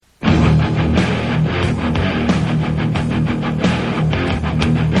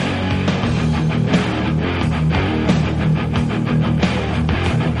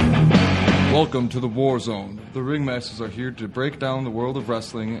Welcome to the War Zone. The Ringmasters are here to break down the world of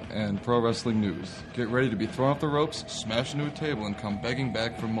wrestling and pro wrestling news. Get ready to be thrown off the ropes, smash into a table, and come begging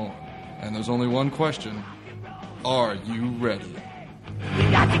back for more. And there's only one question. Are you ready? We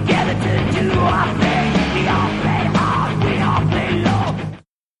got together to do our thing. We all play hard, we all play low.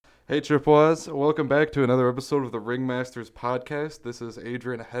 Hey Tripwaz, welcome back to another episode of the Ringmasters podcast. This is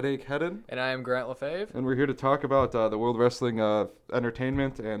Adrian Headache Hedden. And I am Grant Lefebvre. And we're here to talk about the World Wrestling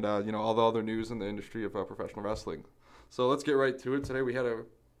Entertainment and all the other news in the industry of professional wrestling. So let's get right to it. Today we had a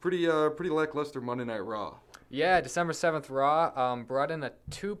pretty lackluster Monday Night Raw. Yeah, December 7th Raw brought in a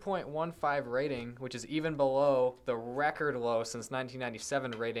 2.15 rating, which is even below the record low since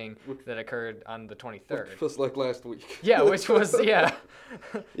 1997 rating that occurred on the 23rd. Just like last week. Yeah, which was, yeah.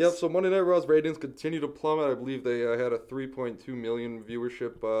 Yep, so Monday Night Raw's ratings continue to plummet. I believe they had a 3.2 million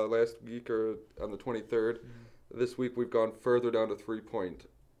viewership last week or on the 23rd. Mm-hmm. This week we've gone further down to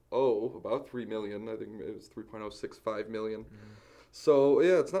 3.0, about 3 million. I think it was 3.065 million. Mm-hmm. So,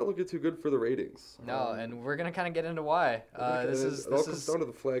 yeah, it's not looking too good for the ratings. No, and we're going to kind of get into why. It all comes down to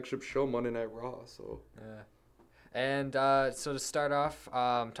the flagship show, Monday Night Raw. So. Yeah. And so to start off,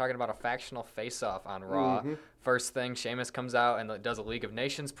 talking about a factional face-off on Raw. Mm-hmm. First thing, Sheamus comes out and does a League of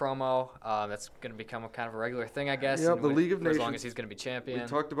Nations promo. That's going to become a kind of a regular thing, I guess. Yep, the League of Nations. As long as he's going to be champion. We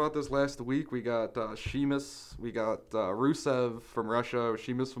talked about this last week. We got Sheamus. We got Rusev from Russia.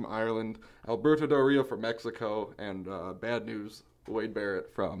 Sheamus from Ireland. Alberto Del Rio from Mexico. And bad news, Wade Barrett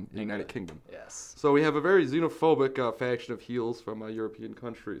from the United Kingdom. Yes. So we have a very xenophobic faction of heels from European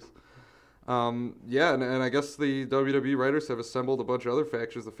countries. And I guess the WWE writers have assembled a bunch of other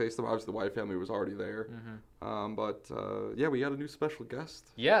factions to face them. Obviously, the Wyatt family was already there. Mm-hmm. We got a new special guest.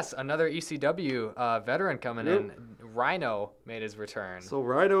 Yes, another ECW veteran coming in. Rhino made his return. So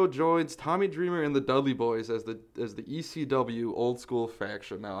Rhino joins Tommy Dreamer and the Dudley Boys as the ECW old school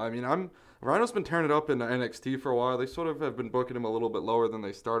faction. Now, I mean, Rhino's been tearing it up in NXT for a while. They sort of have been booking him a little bit lower than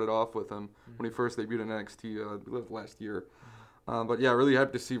they started off with him when he first debuted in NXT last year. Really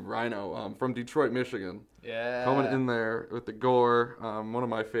happy to see Rhino from Detroit, Michigan. Yeah. Coming in there with the gore, one of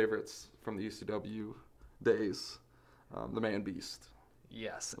my favorites from the ECW days, the Man Beast.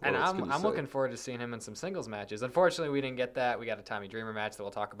 Yes, and I'm looking forward to seeing him in some singles matches. Unfortunately, we didn't get that. We got a Tommy Dreamer match that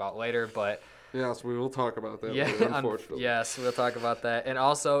we'll talk about later, but... Yes, we will talk about that later, unfortunately. Yes, we'll talk about that. And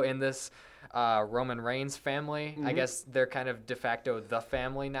also in this... Roman Reigns family. Mm-hmm. I guess they're kind of de facto the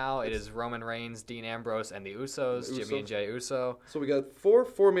family now. It is Roman Reigns, Dean Ambrose, and the Usos, Jimmy and Jey Uso. So we got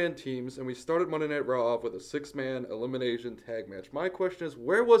four-man teams, and we started Monday Night Raw off with a 6-man elimination tag match. My question is,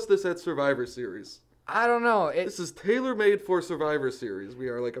 where was this at Survivor Series? I don't know. This is tailor-made for Survivor Series. We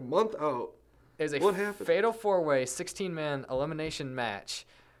are like a month out. It was a fatal 4-way, 16-man elimination match.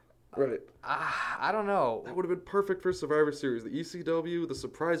 Right. I don't know. That would have been perfect for Survivor Series. The ECW, the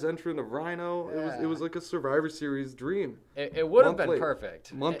surprise entrant of Rhino. Yeah. It was like a Survivor Series dream. It would have been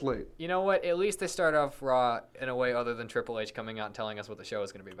perfect. Month late. You know what? At least they started off Raw in a way other than Triple H coming out and telling us what the show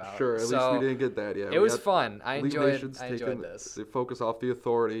was going to be about. Sure. At least we didn't get that yet. It was fun. I enjoyed this. They focus off the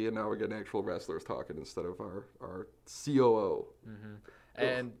authority, and now we're getting actual wrestlers talking instead of our COO. Mm-hmm.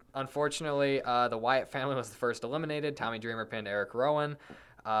 And unfortunately, the Wyatt family was the first eliminated. Tommy Dreamer pinned Eric Rowan.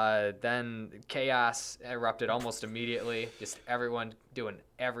 Then chaos erupted almost immediately. Just everyone doing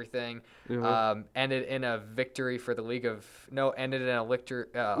everything. Yeah. Ended in a victory for the League of... No, ended in a victory...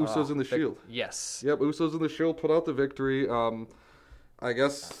 Usos in the Shield. Yes. Yep, Usos in the Shield put out the victory. I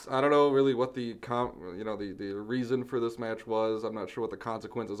guess, I don't know really what the reason for this match was. I'm not sure what the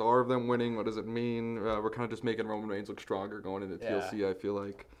consequences are of them winning. What does it mean? We're kind of just making Roman Reigns look stronger going into TLC, I feel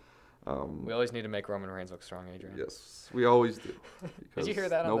like. We always need to make Roman Reigns look strong, Adrian. Yes, we always do. Did you hear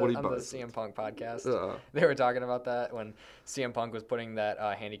that on the CM Punk podcast? They were talking about that when CM Punk was putting that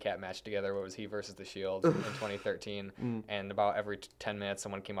handicap match together. What was he versus The Shield in 2013? And about every 10 minutes,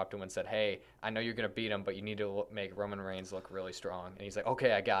 someone came up to him and said, "Hey, I know you're going to beat him, but you need to make Roman Reigns look really strong." And he's like,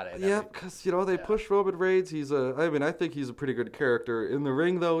 "Okay, I got it." Yeah, because they push Roman Reigns. I think he's a pretty good character in the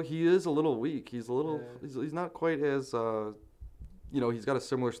ring, though. He is a little weak. He's he's not quite as. He's got a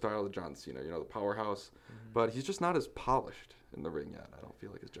similar style to John Cena, the powerhouse, but he's just not as polished in the ring yet. I don't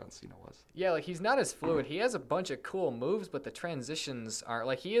feel like as John Cena was. Yeah, like he's not as fluid. He has a bunch of cool moves, but the transitions aren't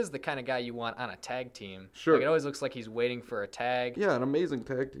like he is the kind of guy you want on a tag team. Sure. Like, it always looks like he's waiting for a tag. Yeah, an amazing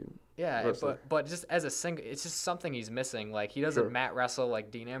tag team. Yeah, but just as a single, it's just something he's missing. Like he doesn't mat wrestle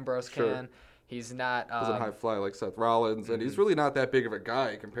like Dean Ambrose can. He's not doesn't high fly like Seth Rollins, and he's really not that big of a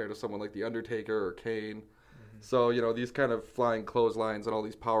guy compared to someone like The Undertaker or Kane. So, these kind of flying clotheslines and all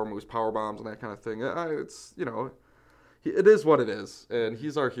these power moves, power bombs and that kind of thing, it is what it is. And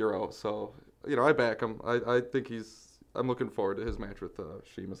he's our hero. So, I back him. I think he's I'm looking forward to his match with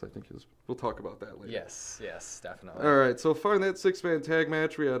Sheamus. I think we'll talk about that later. Yes, definitely. All right, so following that 6-man tag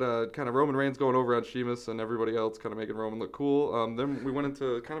match, we had kind of Roman Reigns going over on Sheamus and everybody else kind of making Roman look cool. Then we went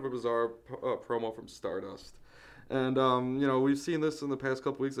into kind of a bizarre promo from Stardust. And, we've seen this in the past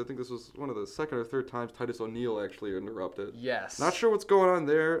couple weeks. I think this was one of the second or third times Titus O'Neil actually interrupted. Yes. Not sure what's going on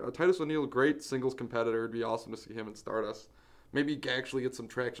there. Titus O'Neil, great singles competitor. It'd be awesome to see him in Stardust. Maybe actually get some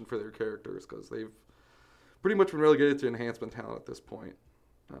traction for their characters because they've pretty much been relegated to enhancement talent at this point.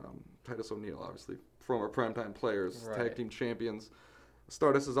 Titus O'Neil, obviously, former primetime players, right. tag team champions.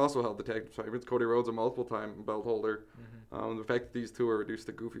 Stardust has also held the tag team champions. Cody Rhodes, a multiple-time belt holder. Mm-hmm. The fact that these two are reduced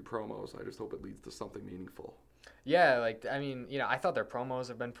to goofy promos, I just hope it leads to something meaningful. Yeah, I thought their promos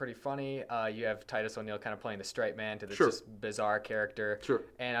have been pretty funny. You have Titus O'Neil kind of playing the straight man to this just bizarre character. Sure.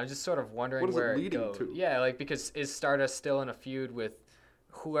 And I'm just sort of wondering what is where it leading goes. to? Yeah, because is Stardust still in a feud with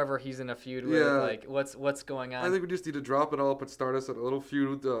whoever he's in a feud with? Yeah. Like, what's going on? I think we just need to drop it all, put Stardust in a little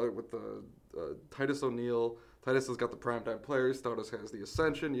feud with Titus O'Neil. Titus has got the primetime players. Stardust has the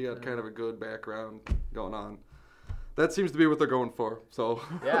Ascension. You got kind of a good background going on. That seems to be what they're going for. So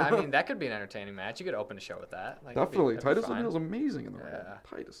yeah, that could be an entertaining match. You could open a show with that. Definitely. Titus O'Neil's amazing in the ring.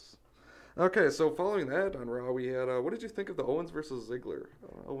 Titus. Okay, so following that on Raw, we had, what did you think of the Owens versus Ziggler?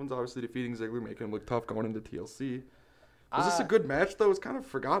 Owens obviously defeating Ziggler, making him look tough going into TLC. Was this a good match, though? It's kind of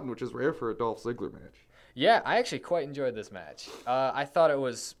forgotten, which is rare for a Dolph Ziggler match. Yeah, I actually quite enjoyed this match. I thought it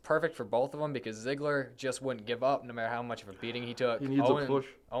was perfect for both of them because Ziggler just wouldn't give up no matter how much of a beating he took. He needs a push.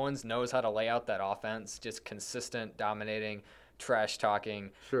 Owens knows how to lay out that offense, just consistent, dominating, trash talking.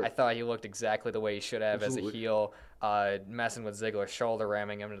 Sure. I thought he looked exactly the way he should have as a heel. Messing with Ziggler, shoulder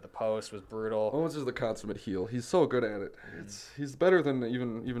ramming him into the post was brutal. Owens is the consummate heel. He's so good at it. He's better than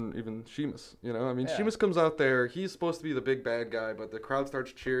even Sheamus. Sheamus comes out there. He's supposed to be the big bad guy, but the crowd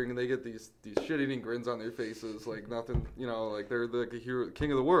starts cheering and they get these shit-eating grins on their faces, like nothing. Like they're the hero,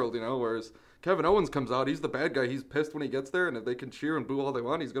 king of the world. Whereas Kevin Owens comes out. He's the bad guy. He's pissed when he gets there, and if they can cheer and boo all they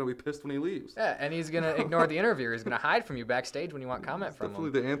want, he's gonna be pissed when he leaves. Yeah, and he's gonna ignore the interviewer. He's gonna hide from you backstage when you want comment from him.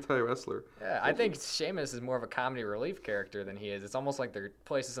 Definitely the anti-wrestler. Yeah, I think Sheamus is more of a comedy relief character than he is. It's almost like their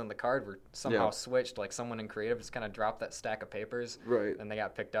places on the card were somehow switched. Like someone in creative just kind of dropped that stack of papers, right? And they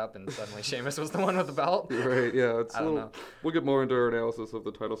got picked up, and suddenly Sheamus was the one with the belt. Right? Yeah. I don't know. We'll get more into our analysis of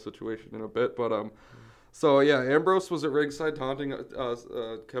the title situation in a bit, but So, yeah, Ambrose was at ringside taunting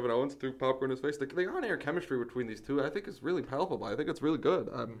Kevin Owens, threw popcorn in his face. The on-air chemistry between these two, I think, is really palpable. I think it's really good.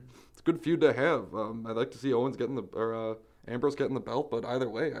 It's a good feud to have. I'd like to see Owens Ambrose getting the belt, but either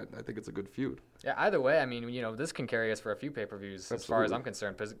way, I think it's a good feud. Yeah, either way, this can carry us for a few pay-per-views as far as I'm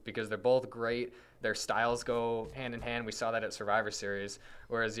concerned, because they're both great. Their styles go hand in hand. We saw that at Survivor Series,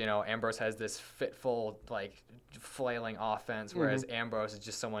 whereas, Ambrose has this fitful, flailing offense, whereas Ambrose is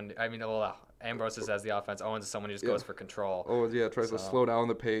just someone, Ambrose has the offense. Owens is someone who just goes for control. Owens, tries to slow down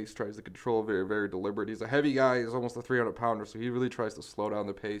the pace, tries to control very, very deliberate. He's a heavy guy. He's almost a 300-pounder, so he really tries to slow down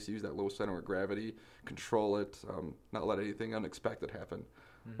the pace, use that low center of gravity, control it, not let anything unexpected happen,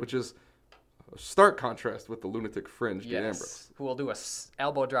 which is a stark contrast with the lunatic fringe, Dean Ambrose. Who will do a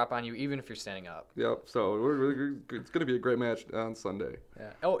elbow drop on you even if you're standing up. Yep, so it's going to be a great match on Sunday.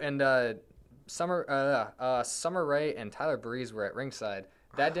 Yeah. Oh, and Summer Rae and Tyler Breeze were at ringside.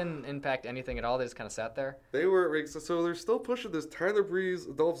 That didn't impact anything at all. They just kind of sat there. They were at ringside, so they're still pushing this Tyler Breeze,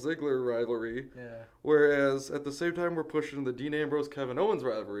 Dolph Ziggler rivalry. Yeah. Whereas at the same time, we're pushing the Dean Ambrose, Kevin Owens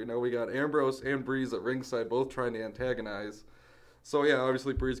rivalry. Now we got Ambrose and Breeze at ringside, both trying to antagonize. So, yeah,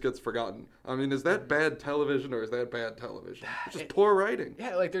 obviously Breeze gets forgotten. Is that bad television or is that bad television? It's just poor writing.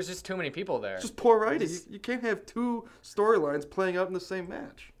 Yeah, there's just too many people there. It's just poor writing. You can't have two storylines playing out in the same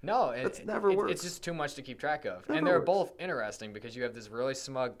match. No, that's never works. It's just too much to keep track of. And they're both interesting because you have this really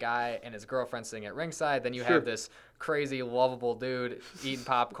smug guy and his girlfriend sitting at ringside. Then you have this crazy, lovable dude eating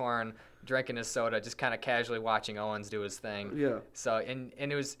popcorn, drinking his soda, just kind of casually watching Owens do his thing. Yeah. So and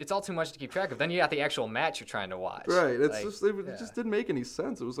it's all too much to keep track of. Then you got the actual match you're trying to watch. Right. It just didn't make any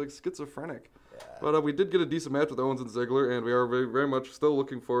sense. It was like schizophrenic. Yeah. But we did get a decent match with Owens and Ziggler, and we are very, very much still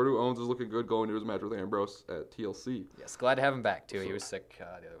looking forward to Owens is looking good going to his match with Ambrose at TLC. Yes, glad to have him back too. He was sick the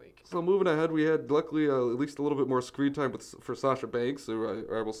other week. So moving ahead, we had luckily at least a little bit more screen time for Sasha Banks, who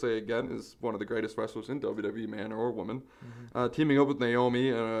I will say again is one of the greatest wrestlers in WWE, man or woman. Mm-hmm. Teaming up with Naomi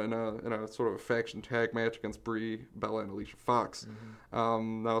in a sort of a faction tag match against Brie, Bella, and Alicia Fox.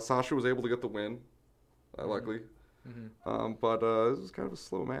 Mm-hmm. Now Sasha was able to get the win, luckily. But this was kind of a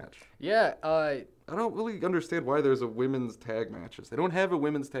slow match. Yeah. I don't really understand why there's a women's tag matches. They don't have a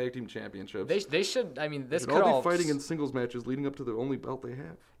women's tag team championship. They should. I mean, this could all be fighting in singles matches leading up to the only belt they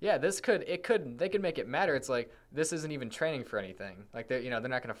have. Yeah, they could make it matter. It's like this isn't even training for anything. Like they're not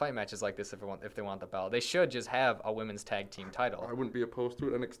going to fight matches like this if they want the belt. They should just have a women's tag team title. I wouldn't be opposed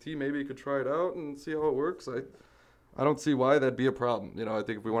to it. NXT maybe could try it out and see how it works. I don't see why that'd be a problem. I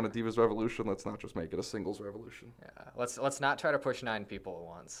think if we want a Divas Revolution, let's not just make it a singles revolution. Yeah, let's not try to push 9 people at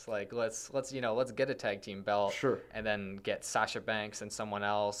once. Like let's get a tag team belt. Sure. And then get Sasha Banks and someone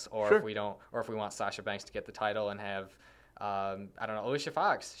else, or sure. if we want Sasha Banks to get the title and have I don't know, Alicia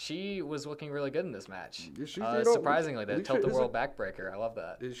Fox. She was looking really good in this match. Surprisingly, the tilt-the-world backbreaker. I love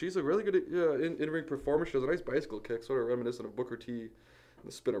that. She's a really good in-ring performer. She has a nice bicycle kick, sort of reminiscent of Booker T,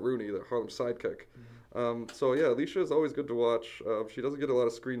 the Spinaroonie, the Harlem Sidekick. So yeah, Alicia is always good to watch. She doesn't get a lot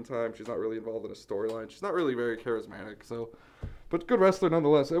of screen time. She's not really involved in a storyline. She's not really very charismatic. But good wrestler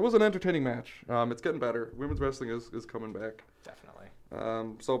nonetheless. It was an entertaining match. It's getting better. Women's wrestling is coming back. Definitely.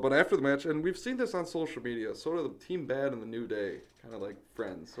 But after the match, and we've seen this on social media, sort of the Team Bad and the New Day, kind of like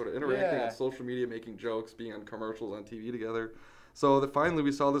friends, sort of interacting on social media, making jokes, being on commercials on TV together. So finally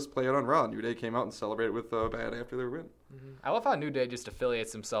we saw this play out on Raw. New Day came out and celebrated with Bad after their win. I love how New Day just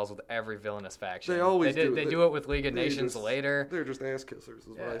affiliates themselves with every villainous faction. They always do. They do it with League of Nations later. They're just ass kissers, is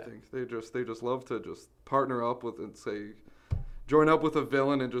what I think. They just love to just partner up with and join up with a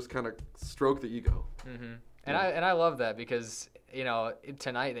villain and just kind of stroke the ego. Mm-hmm. And I love that because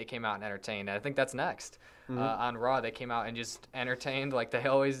tonight they came out and entertained. And I think that's next. On Raw they came out and just entertained like they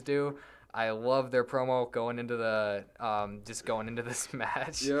always do. I love their promo going into this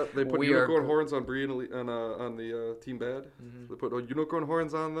match. Yeah, they put unicorn horns on Brie on the Team Bad. Mm-hmm. They put unicorn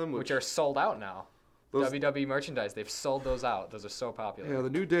horns on them, which are sold out now. WWE merchandise, they've sold those out. Those are so popular. Yeah, the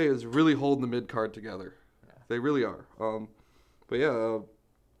New Day is really holding the mid card together. Yeah. They really are. But yeah,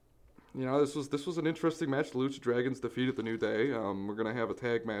 this was an interesting match. The Lucha Dragons defeated the New Day. We're gonna have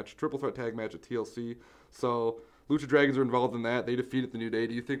a triple threat tag match at TLC. So Lucha Dragons are involved in that. They defeated the New Day.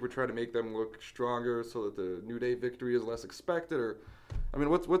 Do you think we're trying to make them look stronger so that the New Day victory is less expected, or, I mean,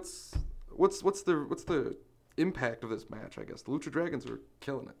 what's the impact of this match? I guess the Lucha Dragons are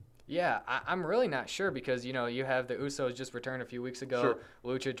killing it. Yeah, I'm really not sure because, you have the Usos just returned a few weeks ago. Sure.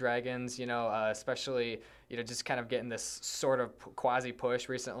 Lucha Dragons, especially, just kind of getting this sort of quasi-push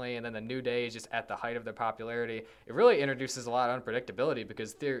recently, and then the New Day is just at the height of their popularity. It really introduces a lot of unpredictability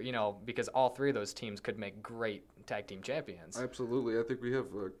because because all 3 of those teams could make great tag team champions. Absolutely. I think we have,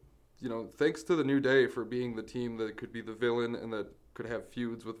 thanks to the New Day for being the team that could be the villain and that could have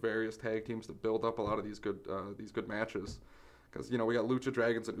feuds with various tag teams to build up a lot of these good matches. Because, we got Lucha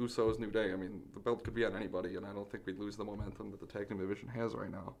Dragons and Usos, New Day. I mean, the belt could be on anybody, and I don't think we'd lose the momentum that the tag team division has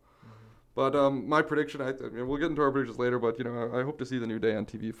right now. Mm-hmm. But my prediction, I mean, we'll get into our predictions later, but, I hope to see the New Day on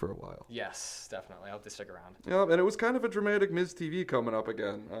TV for a while. Yes, definitely. I hope they stick around. Yeah, and it was kind of a dramatic Miz TV coming up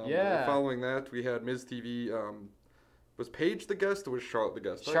again. Following that, we had Miz TV. Was Paige the guest or was Charlotte the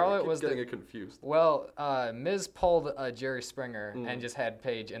guest? Charlotte was getting it confused. Well, Miz pulled Jerry Springer and just had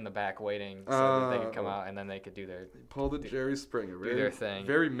Paige in the back waiting so that they could come out and then they could do their. They pulled a Jerry Springer. Do their thing.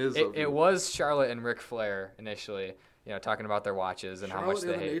 Very Miz of It was Charlotte and Ric Flair initially, talking about their watches and Charlotte how much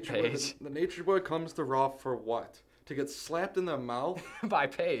they hate Paige. The Nature Boy comes to Raw for what? To get slapped in the mouth by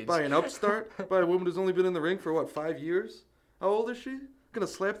Paige. By an upstart? By a woman who's only been in the ring for 5 years? How old is she? Gonna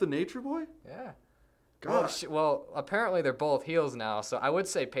slap the Nature Boy? Yeah. God. Well, apparently they're both heels now, so I would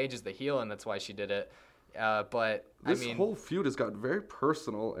say Paige is the heel, and that's why she did it. But this whole feud has gotten very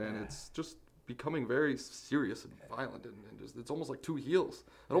personal, and it's just becoming very serious and violent, and it's almost like 2 heels.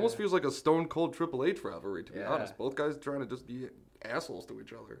 It almost feels like a Stone Cold Triple H rivalry, to be honest. Both guys trying to just be assholes to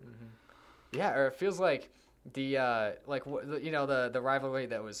each other. Mm-hmm. Yeah, or it feels like the rivalry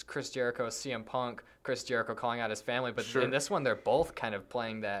that was Chris Jericho, CM Punk, Chris Jericho calling out his family, but in this one they're both kind of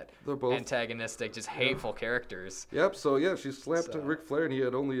playing that antagonistic, just hateful characters. Yep. So yeah, she slapped Ric Flair, and he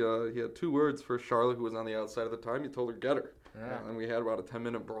had 2 words for Charlotte, who was on the outside at the time. He told her, "Get her." Yeah. And we had about a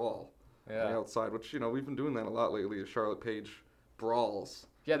 10-minute brawl on the outside, which we've been doing that a lot lately. Charlotte Paige brawls.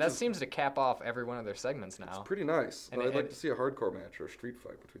 Yeah, that seems to cap off every one of their segments now. It's pretty nice. And I'd like to see a hardcore match or a street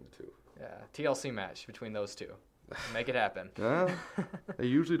fight between the 2. Yeah, TLC match between those 2. Make it happen. Yeah, they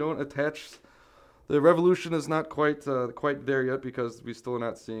usually don't attach. The Revolution is not quite there yet because we still are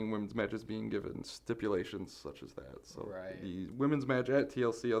not seeing women's matches being given stipulations such as that. So the women's match at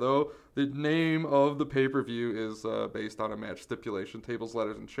TLC, although the name of the pay-per-view is based on a match stipulation, tables,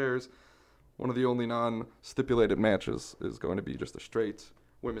 ladders, and chairs, one of the only non-stipulated matches is going to be just a straight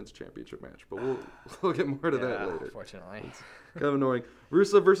women's championship match. But we'll get more to that later. Unfortunately. It's kind of annoying.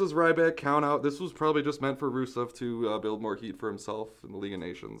 Rusev versus Ryback, count out. This was probably just meant for Rusev to build more heat for himself in the League of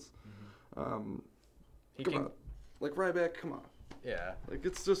Nations. Mm-hmm. Come on. Like, Ryback, come on. Yeah. Like,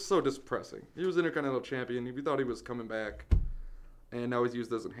 it's just so depressing. He was Intercontinental Champion. We thought he was coming back. And now he's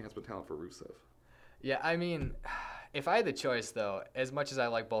used as enhancement talent for Rusev. Yeah, I mean, if I had the choice, though, as much as I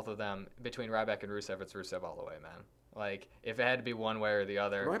like both of them, between Ryback and Rusev, it's Rusev all the way, man. Like, if it had to be one way or the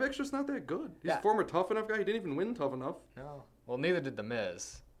other. Ryback's just not that good. He's a former Tough Enough guy. He didn't even win Tough Enough. No. Well, neither did The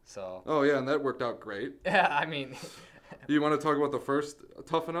Miz, so. Oh, yeah, and that worked out great. Yeah, I mean. You want to talk about the first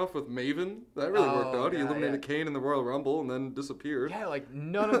Tough Enough with Maven? That really worked out. He eliminated Kane in the Royal Rumble and then disappeared. Yeah, like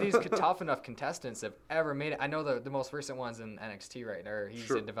none of these Tough Enough contestants have ever made it. I know the most recent one's in NXT right now.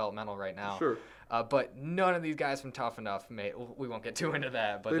 He's in developmental right now. Sure. But none of these guys from Tough Enough made. We won't get too into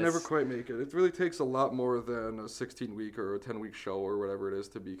that. But they never quite make it. It really takes a lot more than a 16-week or a 10-week show or whatever it is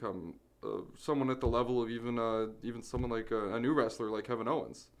to become someone at the level of even someone like a new wrestler like Kevin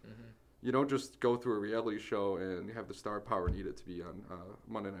Owens. Mm-hmm. You don't just go through a reality show and you have the star power needed to be on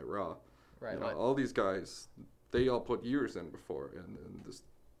Monday Night Raw. Right. All these guys, they all put years in before, and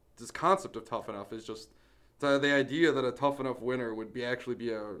this concept of Tough Enough is just the idea that a Tough Enough winner would actually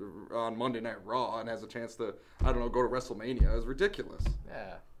be on Monday Night Raw and has a chance to go to WrestleMania is ridiculous.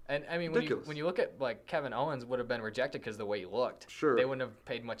 Yeah. And I mean, when you look at like Kevin Owens would have been rejected because of the way he looked. Sure. They wouldn't have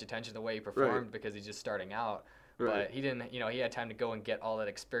paid much attention to the way he performed because he's just starting out. Right. But he didn't, he had time to go and get all that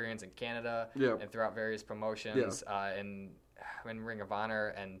experience in Canada and throughout various promotions in Ring of Honor.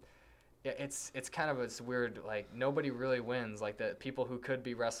 And it's kind of this weird, like, nobody really wins. Like, the people who could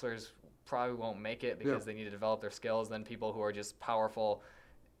be wrestlers probably won't make it because they need to develop their skills. Then people who are just powerful,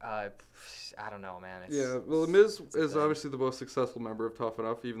 I don't know, man. Well, Miz is obviously the most successful member of Tough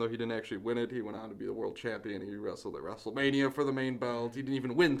Enough. Even though he didn't actually win it, he went on to be the world champion. He wrestled at WrestleMania for the main belt. He didn't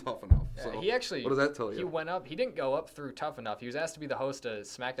even win Tough Enough. So he actually, what does that tell you? He went up. He didn't go up through Tough Enough. He was asked to be the host of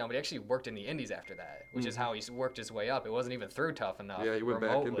SmackDown, but he actually worked in the Indies after that, which is how he worked his way up. It wasn't even through Tough Enough. Yeah, he went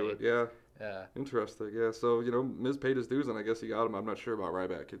remotely. back into it. Yeah. Interesting. Yeah. So Miz paid his dues, and I guess he got him. I'm not sure about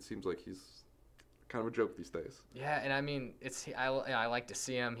Ryback. It seems like he's kind of a joke these days. Yeah, and I mean, I like to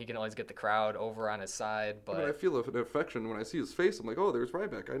see him. He can always get the crowd over on his side. But I feel an affection when I see his face. I'm like, oh, there's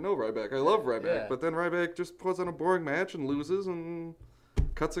Ryback. I know Ryback. I love Ryback. Yeah. But then Ryback just puts on a boring match and loses and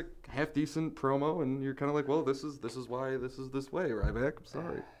cuts a half-decent promo, and you're kind of like, well, this is why this is this way, Ryback. I'm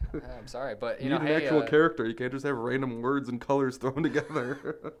sorry. I'm sorry, but you need an actual character. You can't just have random words and colors thrown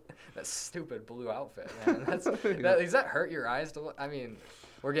together. That stupid blue outfit, man. Does that hurt your eyes to look? I mean,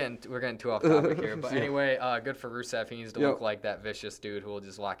 we're getting too off topic here, but anyway, good for Rusev. He needs to look like that vicious dude who will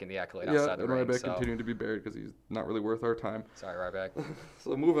just lock in the accolade outside the ring. Yeah, and Ryback continuing to be buried because he's not really worth our time. Sorry, Ryback.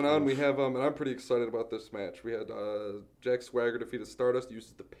 So moving on, we have, and I'm pretty excited about this match. We had Jack Swagger defeated Stardust,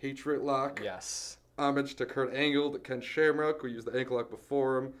 uses the Patriot Lock. Yes. Homage to Kurt Angle, to Ken Shamrock, who used the ankle lock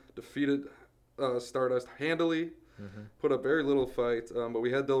before him, defeated Stardust handily. Mm-hmm. Put up very little fight, but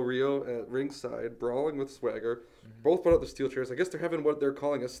we had Del Rio at ringside brawling with Swagger. Mm-hmm. Both put up the steel chairs. I guess they're having what they're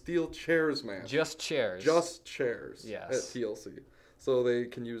calling a steel chairs match. Just chairs. Just chairs. Yes. At TLC. So they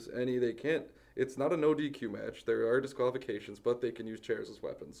can use any. They can't. It's not a no DQ match. There are disqualifications, but they can use chairs as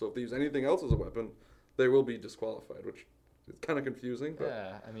weapons. So if they use anything else as a weapon, they will be disqualified, which is kind of confusing. But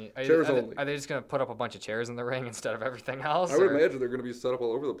yeah, I mean, are they just going to put up a bunch of chairs in the ring instead of everything else? I would imagine they're going to be set up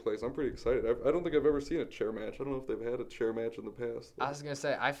all over the place. I'm pretty excited. I don't think I've ever seen a chair match. I don't know if they've had a chair match in the past. I was going to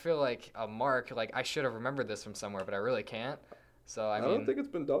say, I feel like I should have remembered this from somewhere, but I really can't. So I don't think it's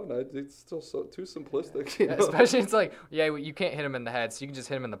been done. It's still too simplistic. Especially, it's like, you can't hit him in the head, so you can just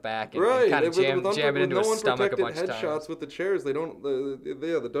hit him in the back and kind of jam it into his stomach a bunch of times. Headshots with the chairs, they don't. The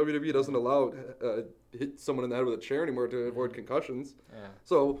WWE doesn't allow hit someone in the head with a chair anymore to avoid concussions. Yeah.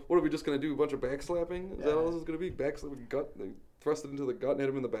 So what are we just gonna do? A bunch of backslapping? Is that all this is gonna be? Backslapping gut, thrust it into the gut and hit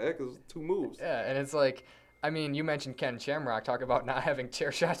him in the back. There's 2 moves. Yeah, and it's like, I mean, you mentioned Ken Shamrock, talk about not having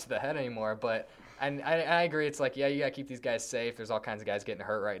chair shots to the head anymore, but. And I agree. It's like, you got to keep these guys safe. There's all kinds of guys getting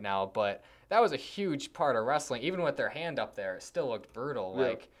hurt right now. But that was a huge part of wrestling. Even with their hand up there, it still looked brutal.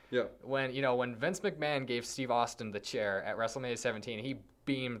 When Vince McMahon gave Steve Austin the chair at WrestleMania 17, he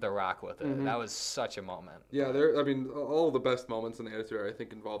beamed The Rock with it. Mm-hmm. That was such a moment. Yeah, all the best moments in the Attitude Era, I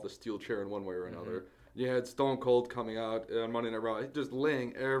think, involved a steel chair in one way or another. Mm-hmm. You had Stone Cold coming out on Monday Night Raw, just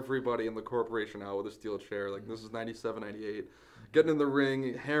laying everybody in the corporation out with a steel chair. Like, this is 97, 98. Getting in the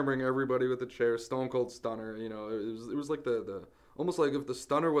ring, hammering everybody with the chair, Stone Cold Stunner. It was like the almost like if the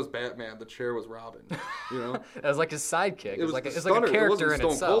Stunner was Batman, the chair was Robin. It was like his sidekick. It was like a character in itself. It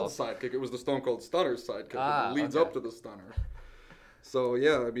wasn't Stone Cold's sidekick. It was the Stone Cold Stunner's sidekick. It leads up to the Stunner. So,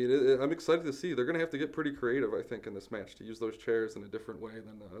 yeah, I mean, I'm excited to see. They're going to have to get pretty creative, I think, in this match to use those chairs in a different way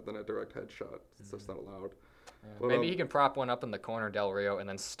than a direct headshot. That's not allowed. Yeah. But, maybe he can prop one up in the corner, Del Rio, and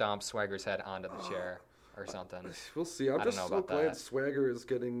then stomp Swagger's head onto the chair or something. We'll see. I'm just so glad Swagger is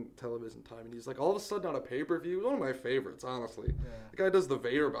getting television time. And he's like all of a sudden on a pay-per-view. One of my favorites, honestly. Yeah. The guy does the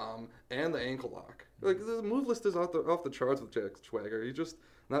Vader bomb and the ankle lock. Like, the move list is off the charts with Jack Swagger. He's just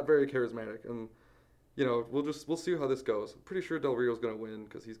not very charismatic. And, you know, we'll see how this goes. I'm pretty sure Del Rio's going to win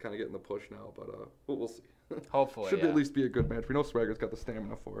because he's kind of getting the push now. But we'll see. Hopefully, Should at least be a good match. We know Swagger's got the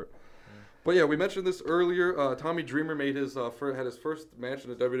stamina for it. But yeah, we mentioned this earlier. Tommy Dreamer made his had his first match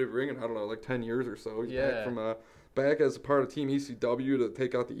in the WWE ring in, I don't know, like 10 years or so. He's back as a part of Team ECW to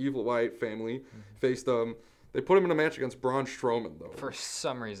take out the Evil Wyatt family. Faced they put him in a match against Braun Strowman though. For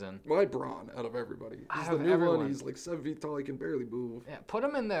some reason. Why Braun out of everybody? He's the new one. He's like 7 feet tall. He can barely move. Yeah, put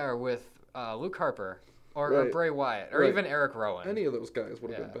him in there with Luke Harper. Or Bray Wyatt, or even Eric Rowan. Any of those guys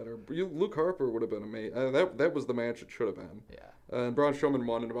would have been better. Luke Harper would have been amazing. That was the match it should have been. Yeah. And Braun Strowman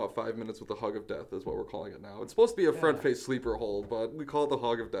won in about 5 minutes with the hug of death, is what we're calling it now. It's supposed to be a front-face sleeper hold, but we call it the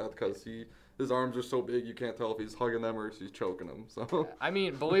hug of death because his arms are so big you can't tell if he's hugging them or if he's choking them. So I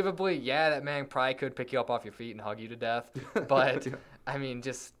mean, believably, that man probably could pick you up off your feet and hug you to death. But I mean,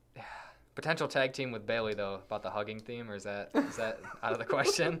 just. Potential tag team with Bayley though about the hugging theme, or is that out of the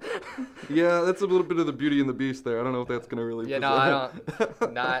question? Yeah, that's a little bit of the Beauty and the Beast there. I don't know if that's gonna really. Yeah, no, I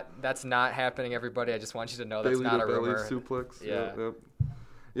don't. That's not happening. Everybody, I just want you to know that's Bayley not a Bayley rumor. suplex. Yeah.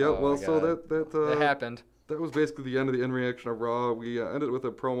 Yeah. Well, so that it happened. That was basically the end of the in reaction of Raw. We ended with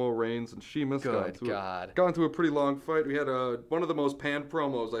a promo. Reigns and Sheamus got into a pretty long fight. We had one of the most panned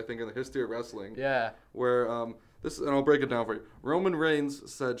promos I think in the history of wrestling. Yeah. Where and I'll break it down for you. Roman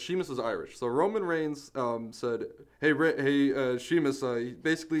Reigns said Sheamus is Irish. So Roman Reigns said, hey, Sheamus,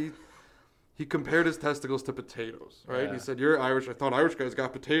 he compared his testicles to potatoes, right? Yeah. He said, you're Irish. I thought Irish guys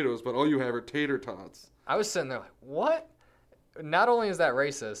got potatoes, but all you have are tater tots. I was sitting there like, what? Not only is that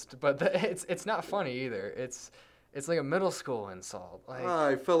racist, but it's not funny either. It's like a middle school insult. Like,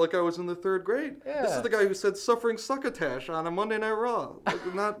 I felt like I was in the 3rd grade. Yeah. This is the guy who said suffering succotash on a Monday Night Raw,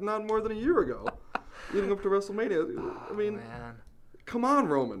 like not more than a year ago. Leading up to WrestleMania. I mean, come on,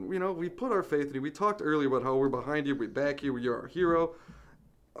 Roman. You know, we put our faith in you. We talked earlier about how we're behind you, we back you, you're our hero.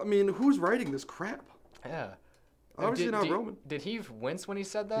 I mean, who's writing this crap? Yeah. Obviously not Roman. Did he wince when he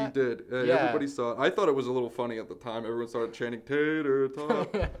said that? He did. Everybody saw it. I thought it was a little funny at the time. Everyone started chanting, tater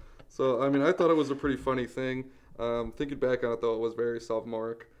tot. So, I mean, I thought it was a pretty funny thing. Thinking back on it, though, it was very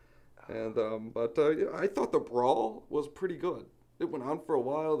sophomoric. And I thought the brawl was pretty good. It went on for a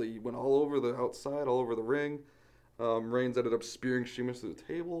while. They went all over the outside, all over the ring. Reigns ended up spearing Sheamus to the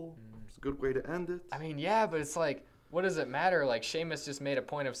table. It's a good way to end it. I mean, yeah, but it's like, what does it matter? Like, Sheamus just made a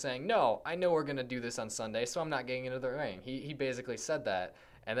point of saying, no, I know we're going to do this on Sunday, so I'm not getting into the ring. He basically said that.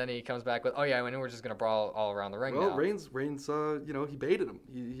 And then he comes back with, oh, yeah, I know we're just going to brawl all around the ring now. Well, Reigns, he baited him.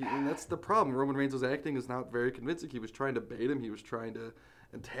 And that's the problem. Roman Reigns' acting is not very convincing. He was trying to bait him. He was trying to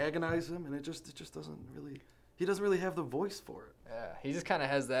antagonize him, and it just doesn't really... He doesn't really have the voice for it. Yeah, he just kind of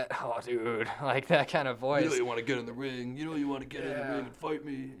has that, oh, dude, like that kind of voice. You know you want to get in the ring. You know you want to get in the ring and fight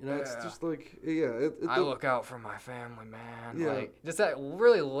me. You know, it's just like, I look out for my family, man. Yeah. Like, just that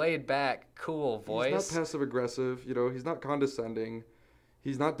really laid-back, cool voice. He's not passive-aggressive. You know, he's not condescending.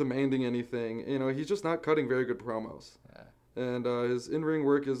 He's not demanding anything. You know, he's just not cutting very good promos. Yeah. And his in-ring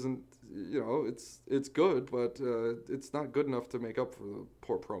work isn't, you know, it's good, but it's not good enough to make up for the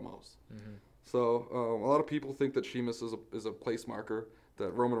poor promos. Mm-hmm. So a lot of people think that Sheamus is a place marker, that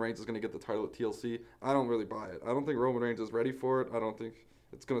Roman Reigns is going to get the title at TLC. I don't really buy it. I don't think Roman Reigns is ready for it. I don't think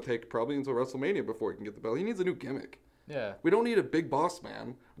it's going to take probably until WrestleMania before he can get the belt. He needs a new gimmick. Yeah. We don't need a big boss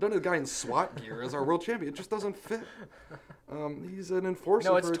man. We don't need a guy in SWAT gear as our world champion. It just doesn't fit. He's an enforcer.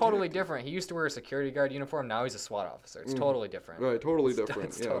 No, it's totally different. He used to wear a security guard uniform. Now he's a SWAT officer. It's totally different. Right, totally different.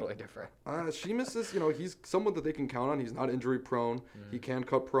 It's totally different. Sheamus is, he's someone that they can count on. He's not injury prone. Mm-hmm. He can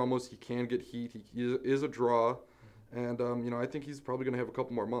cut promos. He can get heat. He is a draw. Mm-hmm. And, I think he's probably going to have a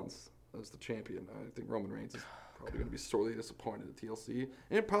couple more months as the champion. I think Roman Reigns is probably going to be sorely disappointed at TLC.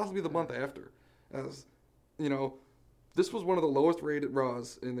 And possibly the month after. As, this was one of the lowest rated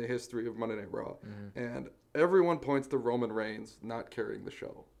Raws in the history of Monday Night Raw. Mm-hmm. And everyone points to Roman Reigns not carrying the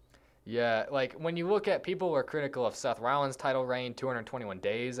show. Yeah, like when you look at, people were critical of Seth Rollins' title reign, 221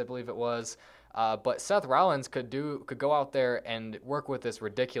 days, I believe it was. But Seth Rollins could go out there and work with this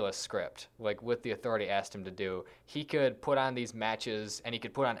ridiculous script, like what the Authority asked him to do. He could put on these matches, and he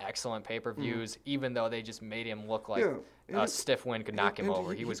could put on excellent pay-per-views, even though they just made him look like a stiff wind could knock him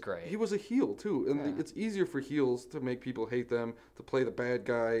over. He was great. He was a heel, too. And it's easier for heels to make people hate them, to play the bad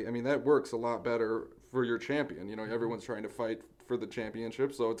guy. I mean, that works a lot better for your champion. Everyone's trying to fight for the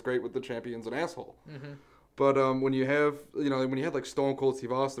championship, so it's great with the champion's an asshole. Mm-hmm. But when you had like Stone Cold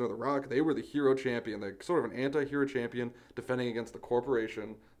Steve Austin or The Rock, they were the hero champion, they're sort of an anti-hero champion defending against the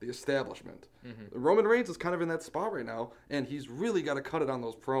corporation, the establishment. Mm-hmm. Roman Reigns is kind of in that spot right now, and he's really got to cut it on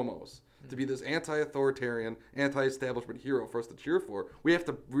those promos to be this anti-authoritarian, anti-establishment hero for us to cheer for. We have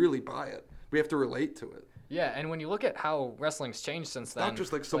to really buy it. We have to relate to it. Yeah, and when you look at how wrestling's changed since then... Not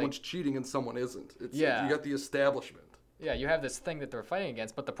just like someone's cheating and someone isn't. It's yeah. Like you got the establishment. Yeah, you have this thing that they're fighting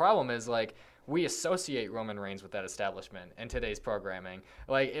against, but the problem is, like, we associate Roman Reigns with that establishment in today's programming.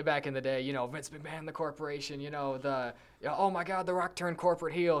 Like, back in the day, Vince McMahon, the corporation, oh my God, The Rock turned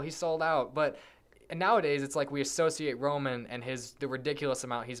corporate heel, he sold out. But nowadays, it's like we associate Roman and the ridiculous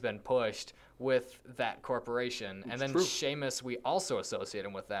amount he's been pushed with that corporation. And then Sheamus, we also associate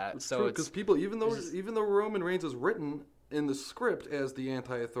him with that. It's true, because people, even though Roman Reigns is written in the script as the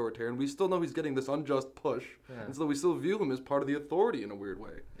anti-authoritarian, we still know he's getting this unjust push, and so we still view him as part of the authority in a weird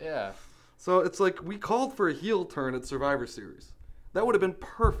way. Yeah. So it's like we called for a heel turn at Survivor Series. That would have been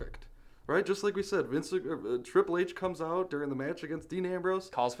perfect, right? Just like we said, Triple H comes out during the match against Dean Ambrose.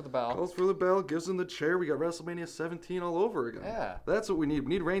 Calls for the bell, gives him the chair. We got WrestleMania 17 all over again. Yeah. That's what we need. We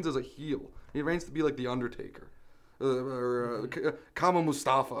need Reigns as a heel. We need Reigns to be like The Undertaker. Or Kama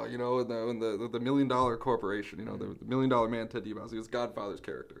Mustafa, in the $1 million corporation, the $1 million man Ted DiBiase. He was Godfather's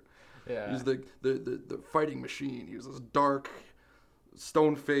character. Yeah. He's the fighting machine. He was this dark,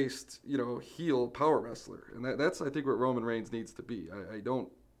 stone-faced, heel power wrestler. And that's, I think, what Roman Reigns needs to be. I don't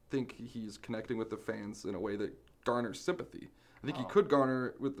think he's connecting with the fans in a way that garners sympathy. I think he could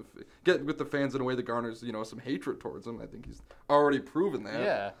get with the fans in a way that garners, some hatred towards him. I think he's already proven that.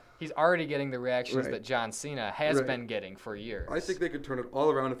 Yeah, he's already getting the reactions that John Cena has been getting for years. I think they could turn it all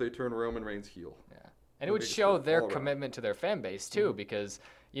around if they turn Roman Reigns heel. Yeah, and it would show their commitment to their fan base too, because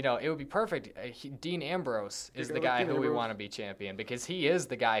it would be perfect. Dean Ambrose is the guy who we want to be champion because he is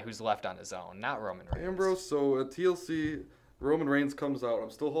the guy who's left on his own, not Roman Reigns. Ambrose. So at TLC. Roman Reigns comes out.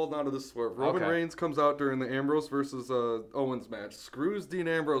 I'm still holding on to this swerve. Roman Reigns comes out during the Ambrose versus Owens match, screws Dean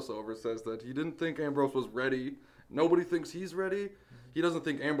Ambrose over, says that he didn't think Ambrose was ready. Nobody thinks he's ready. He doesn't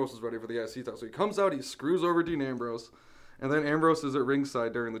think Ambrose is ready for the IC title. So he comes out, he screws over Dean Ambrose, and then Ambrose is at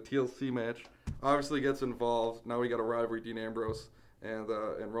ringside during the TLC match. Obviously gets involved. Now we got a rivalry, Dean Ambrose and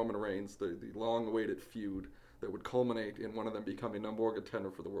Roman Reigns, the long-awaited feud that would culminate in one of them becoming number one contender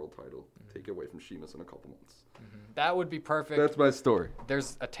for the world title. Take it away from Sheamus in a couple months. That would be perfect. That's my story.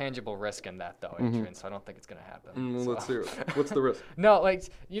 There's a tangible risk in that, though, Adrian, so I don't think it's going to happen. Let's hear it. What's the risk? No,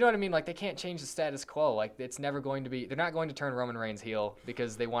 you know what I mean? Like, they can't change the status quo. Like, it's never going to be... They're not going to turn Roman Reigns heel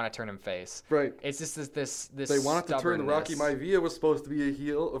because they want to turn him face. Right. It's just this They wanted to turn Rocky Maivia was supposed to be a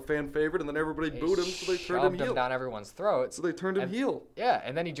heel, a fan favorite, and then everybody booed him, so they turned him heel. Shoved him down everyone's throats. So they turned him heel. Yeah,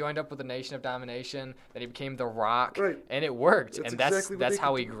 and then he joined up with the Nation of Domination, then he became The Rock, right. And it worked, that's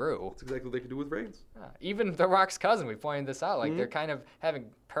how he grew. That's exactly what they could do with Reigns. Even The Rock's cousin, we pointed this out. Like, they're kind of having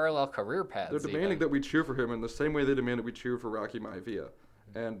parallel career paths. They're demanding that we cheer for him in the same way they demanded we cheer for Rocky Maivia.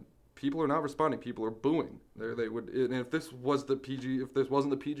 And people are not responding. People are booing. They would, and if this was the PG, if this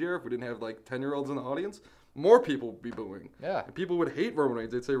wasn't the PG era, if we didn't have like 10-year-olds in the audience, more people would be booing. Yeah. And people would hate Roman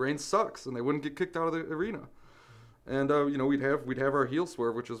Reigns. They'd say Reigns sucks, and they wouldn't get kicked out of the arena. And we'd have our heel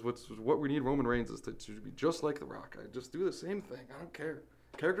swerve, which is what we need Roman Reigns is to be just like The Rock. I just do the same thing. I don't care.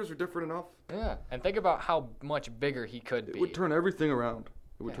 Characters are different enough. Yeah, and think about how much bigger he could be. It would turn everything around.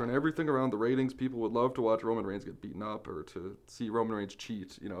 It would turn everything around. The ratings, people would love to watch Roman Reigns get beaten up or to see Roman Reigns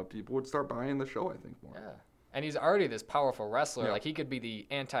cheat. People would start buying the show, I think, more. Yeah. And he's already this powerful wrestler. Yeah. Like, he could be the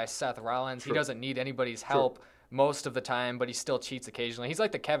anti-Seth Rollins. Sure. He doesn't need anybody's help most of the time, but he still cheats occasionally. He's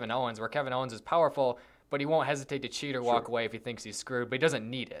like the Kevin Owens, where Kevin Owens is powerful, but he won't hesitate to cheat or walk away if he thinks he's screwed, but he doesn't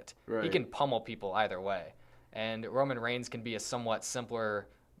need it. Right. He can pummel people either way. And Roman Reigns can be a somewhat simpler,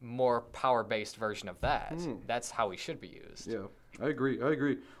 more power-based version of that. That's how he should be used. Yeah, I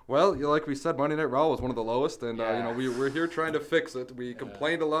agree. Well, like we said, Monday Night Raw was one of the lowest, and we're here trying to fix it. We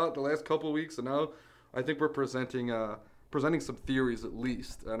complained a lot the last couple of weeks, and now I think we're presenting some theories at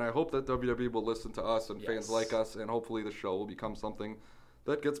least. And I hope that WWE will listen to us and fans like us, and hopefully the show will become something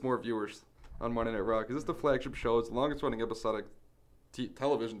that gets more viewers on Monday Night Raw, because it's the flagship show. It's the longest-running episodic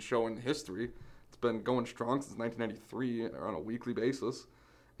television show in history. It's been going strong since 1993 on a weekly basis.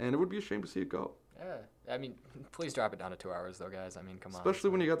 And it would be a shame to see it go. Yeah. I mean, please drop it down to 2 hours, though, guys. I mean, come on. Especially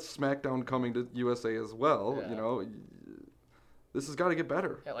when you got SmackDown coming to USA as well. Yeah. This has got to get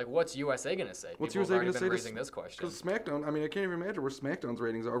better. Yeah, like, what's USA going to say? What's USA going to say? Raising this question. Because SmackDown, I mean, I can't even imagine where SmackDown's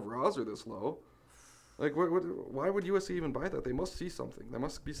ratings are if Raw's are this low. Like, why would USA even buy that? They must see something. There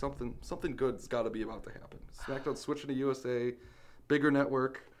must be something good's got to be about to happen. SmackDown switching to USA, bigger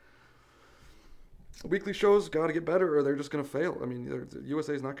network. weekly shows got to get better, or they're just going to fail. I mean,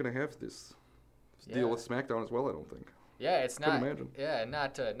 USA is not going to have this deal with SmackDown as well. I don't think. Yeah, it's not. Imagine. Yeah,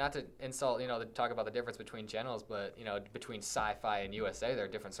 not to insult, to talk about the difference between channels, but between Sci-Fi and USA, there are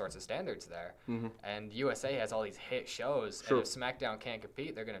different sorts of standards there. Mm-hmm. And USA has all these hit shows, and if SmackDown can't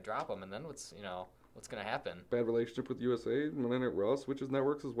compete, they're going to drop them. And then what's going to happen? Bad relationship with USA. Monday Night Raw switches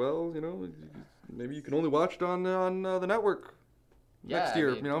networks as well. Maybe you can only watch it on the network. Next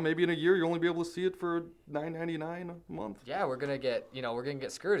year, maybe in a year you'll only be able to see it for $9.99 a month. Yeah, we're gonna get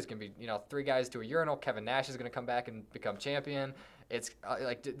screwed. It's gonna be 3 guys to a urinal. Kevin Nash is gonna come back and become champion. It's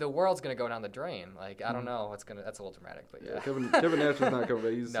the world's gonna go down the drain. Like I don't know. That's a little dramatic, but yeah. Kevin Nash is not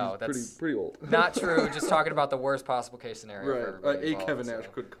coming back. He's pretty old. Not true. Just talking about the worst possible case scenario. Right. Kevin Nash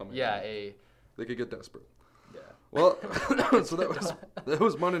could come in. Yeah. They could get desperate. Yeah. Well, so that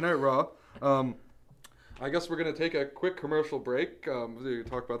was Monday Night Raw. I guess we're going to take a quick commercial break. We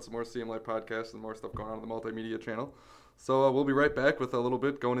talk about some more CM Live podcasts and more stuff going on the multimedia channel. So we'll be right back with a little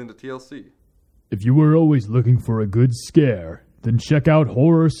bit going into TLC. If you were always looking for a good scare, then check out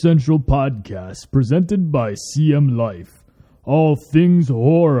Horror Central Podcast presented by CM Life. All things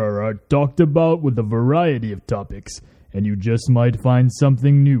horror are talked about with a variety of topics, and you just might find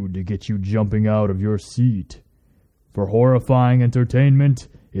something new to get you jumping out of your seat. For horrifying entertainment,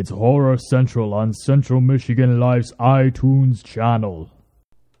 it's Horror Central on Central Michigan Life's iTunes channel.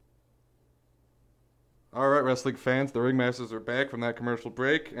 All right, wrestling fans, the Ringmasters are back from that commercial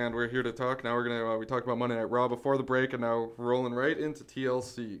break, and we're here to talk. Now we talked about Monday Night Raw before the break, and now rolling right into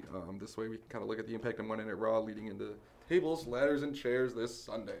TLC. This way we can kind of look at the impact of Monday Night Raw leading into tables, ladders, and chairs this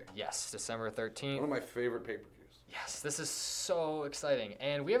Sunday. Yes, December 13th. One of my favorite pay-per-views. Yes, this is so exciting.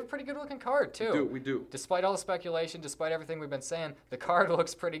 And we have a pretty good-looking card, too. We do. Despite all the speculation, despite everything we've been saying, the card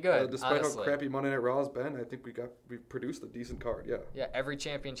looks pretty good, despite honestly. how crappy Monday Night Raw has been, I think we produced a decent card, yeah. Yeah, every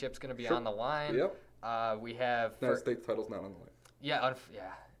championship's going to be on the line. Yep. We have... United States title's not on the line. Yeah,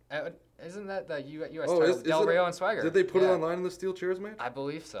 isn't that the U.S. title? Del Rio and Swagger. Did they put it on line in the Steel Chairs match? I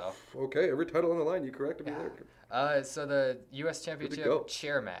believe so. Okay, every title on the line, you corrected me there. So the U.S. Championship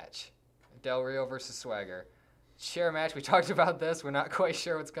chair match, Del Rio versus Swagger. Chair match, we talked about this. We're not quite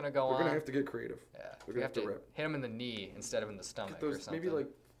sure what's going to go on. We're going to have to get creative. Yeah. We're going to have to hit him in the knee instead of in the stomach or something. Maybe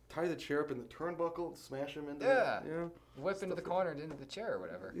tie the chair up in the turnbuckle and smash him into Whip into the corner and into the chair or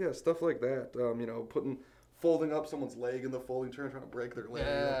whatever. Yeah, stuff like that. Folding up someone's leg in the folding chair, trying to break their leg,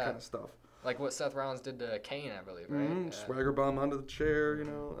 that kind of stuff. Like what Seth Rollins did to Kane, I believe, right? Mm-hmm. Swagger bomb onto the chair,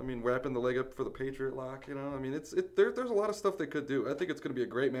 wrapping the leg up for the Patriot lock, there's a lot of stuff they could do. I think it's going to be a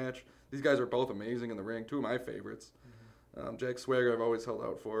great match. These guys are both amazing in the ring, two of my favorites. Jack Swagger I've always held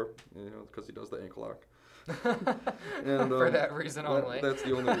out for, because he does the ankle lock. And, for that reason only. That's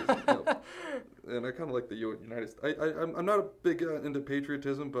the only reason. And I kind of like the United States. I'm not a big into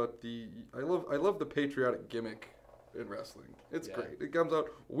patriotism, but I love the patriotic gimmick in wrestling. It's great. It comes out,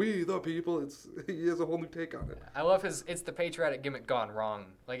 we the people. He has a whole new take on it. I love it's the patriotic gimmick gone wrong.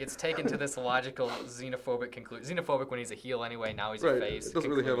 Like it's taken to this logical xenophobic conclusion. Xenophobic when he's a heel anyway. Now he's a face. It doesn't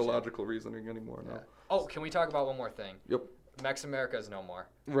really have a logical reasoning anymore now. Oh, can we talk about one more thing? Yep. Mex America is no more.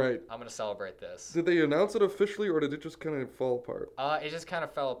 Right. I'm going to celebrate this. Did they announce it officially, or did it just kind of fall apart? It just kind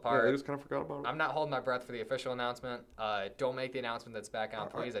of fell apart. Yeah, they just kind of forgot about it? I'm not holding my breath for the official announcement. Don't make the announcement that's back on,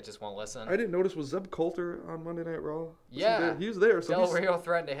 please. I just won't listen. I didn't notice. Was Zeb Coulter on Monday Night Raw? He was there. So Del Rio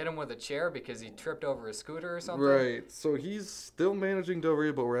threatened to hit him with a chair because he tripped over his scooter or something. Right. So he's still managing Del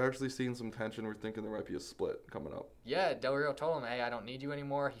Rio, but we're actually seeing some tension. We're thinking there might be a split coming up. Yeah, Del Rio told him, hey, I don't need you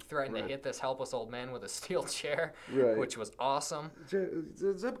anymore. He threatened to hit this helpless old man with a steel chair, which was awesome.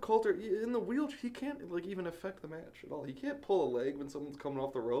 Zeb Coulter, in the wheelchair, he can't even affect the match at all. He can't pull a leg when someone's coming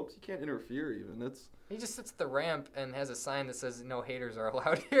off the ropes. He can't interfere even. He just sits at the ramp and has a sign that says no haters are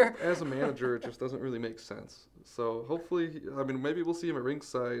allowed here. As a manager, it just doesn't really make sense. So hopefully, maybe we'll see him at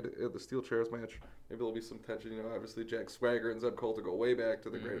ringside at the Steel Chairs match. Maybe there'll be some tension. Obviously Jack Swagger and Zeb Coulter go way back to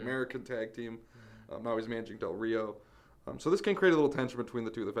the Great American Tag Team. Now he's managing Del Rio. So this can create a little tension between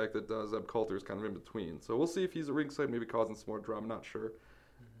the two, the fact that Zeb Coulter is kind of in between. So we'll see if he's at ringside, maybe causing some more drama. Not sure.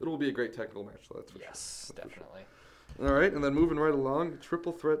 It will be a great technical match, so that's for sure. Yes, definitely. Sure. All right, and then moving right along,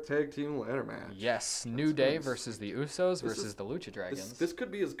 triple threat tag team ladder match. Yes, New Day versus the Usos versus the Lucha Dragons. This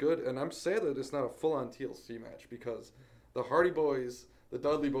could be as good, and I'm sad that it's not a full-on TLC match because the Hardy Boys, the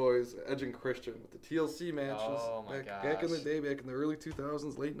Dudley Boys, Edge and Christian with the TLC matches back in the day, back in the early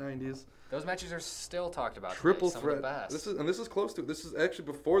 2000s, late 90s. Those matches are still talked about. Triple today. threat. Some of the best. This is close to. This is actually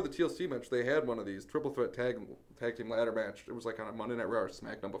before the TLC match. They had one of these triple threat tag team ladder match. It was like on a Monday Night Raw or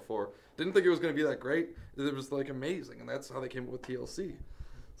SmackDown before. Didn't think it was going to be that great. It was like amazing, and that's how they came up with TLC.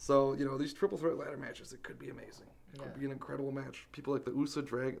 So these triple threat ladder matches, it could be amazing. It could be an incredible match. People like the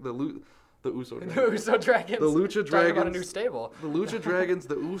The Uso Dragons. The Uso Dragons. The Lucha Dragons. Talking about a new stable. The Lucha Dragons,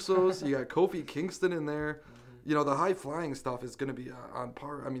 the Usos. You got Kofi Kingston in there. You know, the high-flying stuff is going to be on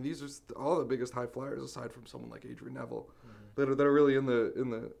par. I mean, these are all the biggest high flyers aside from someone like Adrian Neville that are really in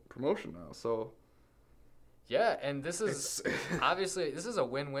the promotion now. So yeah, and this is obviously this is a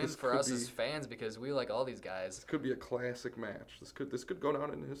win-win for us as fans because we like all these guys. This could be a classic match. This could go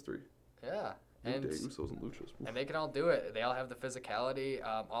down in history. Yeah. And Usos and Luchas. And they can all do it. They all have the physicality.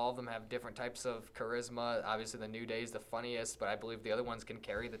 All of them have different types of charisma. Obviously, the New Day is the funniest, but I believe the other ones can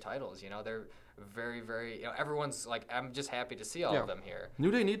carry the titles. You know, they're very, very. You know, everyone's like, I'm just happy to see all of them here.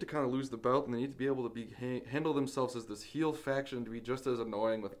 New Day need to kind of lose the belt, and they need to be able to handle themselves as this heel faction to be just as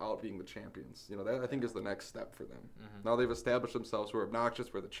annoying without being the champions. You know, that I think is the next step for them. Mm-hmm. Now they've established themselves who are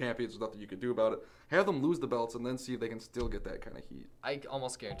obnoxious, we're the champions. There's nothing you can do about it. Have them lose the belts, and then see if they can still get that kind of heat. I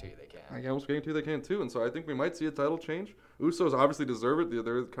almost guarantee you they can. I almost guarantee they can too, and so I think we might see a title change. Usos obviously deserve it.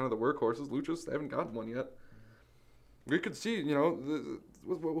 They're kind of the workhorses. Luchas haven't gotten one yet. We could see, you know,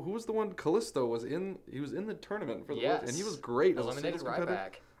 who was the one? Kalisto was in. He was in the tournament for the and he was great. Eliminated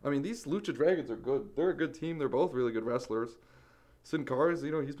Ryback. I mean, these Lucha Dragons are good. They're a good team. They're both really good wrestlers. Sin Cara,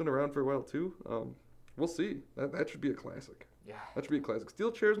 you know, he's been around for a while too. We'll see. That should be a classic. Yeah. That should be a classic.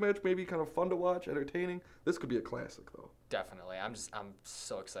 Steel chairs match may be kind of fun to watch, entertaining. This could be a classic though. Definitely. I'm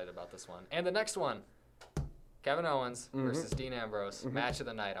so excited about this one. And the next one. Kevin Owens versus Dean Ambrose. Match of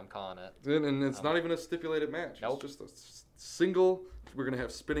the night, I'm calling it. And it's not even a stipulated match. Nope. It's just a single. We're going to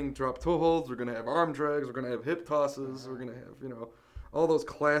have spinning drop toe holds. We're going to have arm drags. We're going to have hip tosses. We're going to have, you know, all those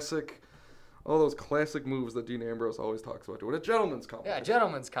classic moves that Dean Ambrose always talks about doing. A gentleman's competition. Yeah,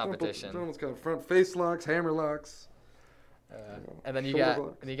 gentleman's competition. Gentleman's competition. Front face locks, hammer locks. And then you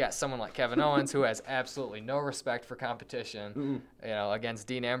got someone like Kevin Owens who has absolutely no respect for competition, you know, against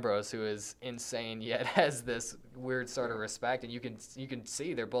Dean Ambrose, who is insane yet has this weird sort of respect, and you can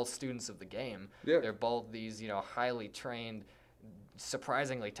see they're both students of the game. Yeah. They're both these, you know, highly trained,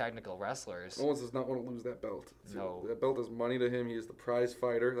 surprisingly technical wrestlers. Owens does not want to lose that belt. No. That belt is money to him. He is the prize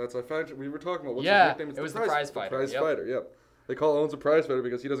fighter. That's a fact. We were talking about what's his nickname. It was the prize fighter. The prize fighter. Yep. They call Owens a prize fighter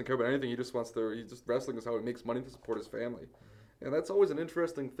because he doesn't care about anything. He just wrestling is how he makes money to support his family. And that's always an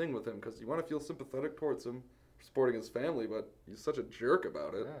interesting thing with him because you want to feel sympathetic towards him for supporting his family, but he's such a jerk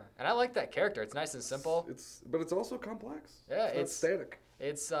about it. Yeah. And I like that character. It's nice and simple. But it's also complex. Yeah, it's static.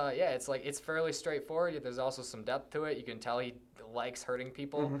 It's it's fairly straightforward. There's also some depth to it. You can tell he likes hurting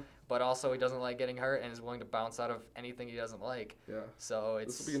people, but also he doesn't like getting hurt and is willing to bounce out of anything he doesn't like. Yeah. So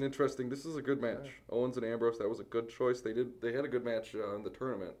this will be an interesting. This is a good match. Yeah. Owens and Ambrose. That was a good choice. They had a good match in the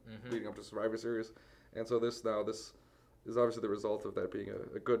tournament leading up to Survivor Series, and so this is obviously the result of that being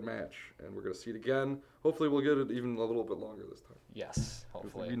a good match, and we're going to see it again. Hopefully we'll get it even a little bit longer this time. Yes,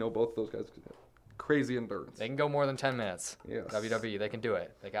 hopefully. You know both of those guys have crazy endurance. They can go more than 10 minutes. Yes. WWE, they can do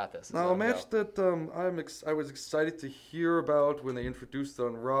it. They got this. Now, a match that I was excited to hear about when they introduced it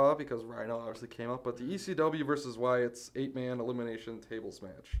on Raw, because Rhino obviously came up, but the ECW versus Wyatt's 8-man elimination tables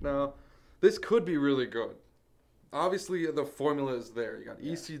match. Now, this could be really good. Obviously, the formula is there. You got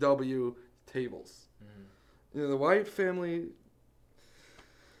ECW tables. You know, the Wyatt family,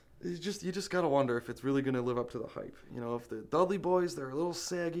 you just gotta wonder if it's really gonna live up to the hype. You know, if the Dudley Boys, they're a little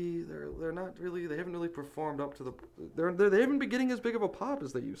saggy. They haven't really performed up to they haven't been getting as big of a pop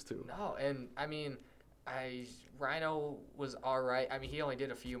as they used to. No, and I mean, Rhino was all right. I mean, he only did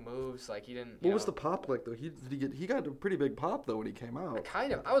a few moves. Like he didn't. What was the pop like though? He got a pretty big pop though when he came out.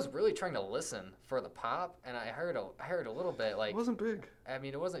 I was really trying to listen for the pop, and I heard a little bit. Like it wasn't big. I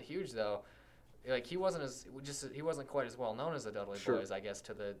mean, it wasn't huge though. Like he wasn't quite as well known as the Dudley Boys, I guess,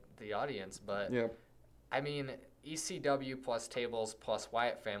 to the audience. But yeah. I mean, ECW plus tables plus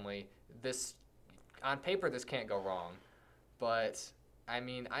Wyatt family. This on paper, this can't go wrong. But I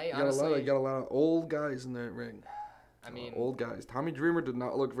mean, you got a lot of old guys in that ring. I mean, old guys. Tommy Dreamer did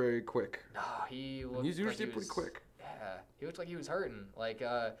not look very quick. No, he's usually pretty quick. Yeah, he looked like he was hurting. Like,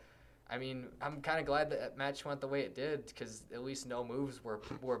 I mean, I'm kind of glad that match went the way it did because at least no moves were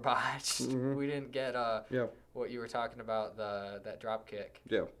botched. We didn't get what you were talking about, that drop kick.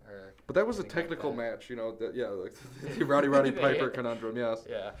 Yeah. But that was a technical match, you know. Like the Roddy Piper conundrum. Yes.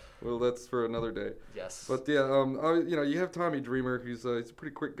 Yeah. Well, that's for another day. Yes. But yeah, you know, you have Tommy Dreamer. He's a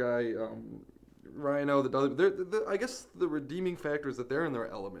pretty quick guy. Rhino, I guess the redeeming factor is that they're in their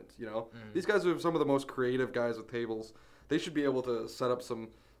element. You know, these guys are some of the most creative guys with tables. They should be able to set up some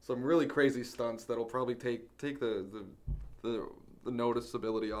really crazy stunts that'll probably take the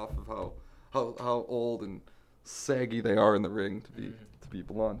noticeability off of how old and saggy they are in the ring, to be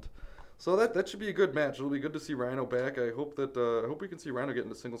blunt. So that should be a good match. It'll be good to see Rhino back. I hope we can see Rhino get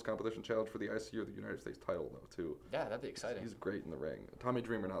into singles competition challenge for the IC or the United States title though too. Yeah, that'd be exciting. He's great in the ring. Tommy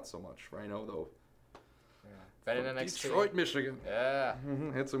Dreamer not so much. Rhino though. Yeah. Been in NXT. Detroit, Michigan. Yeah.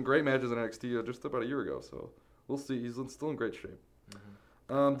 Mm-hmm. Had some great matches in NXT just about a year ago. So we'll see. He's still in great shape.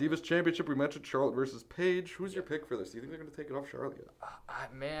 Mm-hmm. Divas Championship. We mentioned Charlotte versus Paige. Who's your pick for this? Do you think they're going to take it off Charlotte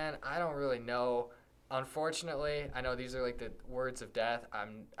yet? Man, I don't really know. Unfortunately, I know these are like the words of death.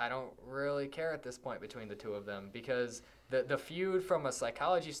 I don't really care at this point between the two of them because the feud from a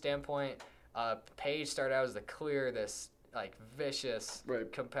psychology standpoint, Paige started out as this like vicious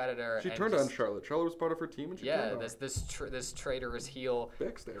competitor. She turned on Charlotte. Charlotte was part of her team, and she turned on her. this traitorous heel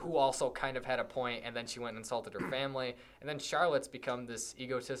Backstabber. Who also kind of had a point, and then she went and insulted her family, and then Charlotte's become this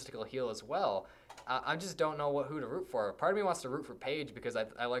egotistical heel as well. I just don't know who to root for. Part of me wants to root for Paige because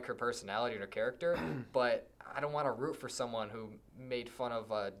I like her personality and her character, but I don't want to root for someone who made fun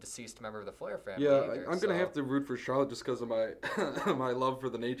of a deceased member of the Flair family. Yeah, I'm going to have to root for Charlotte just because of my my love for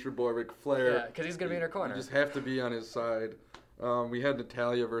the Nature Boy, Ric Flair. Yeah, because he's going to be in her corner. You just have to be on his side. We had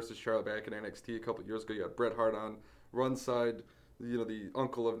Natalya versus Charlotte back in NXT a couple years ago. You had Bret Hart on one side, the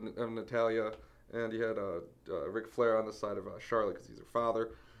uncle of Natalya, and you had Ric Flair on the side of Charlotte because he's her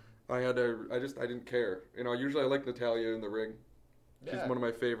father. I didn't care. Usually I like Natalya in the ring. She's one of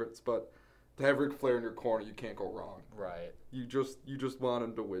my favorites, but to have Ric Flair in your corner, you can't go wrong. Right. You just want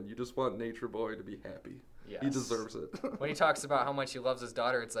him to win. You just want Nature Boy to be happy. Yes. He deserves it. When he talks about how much he loves his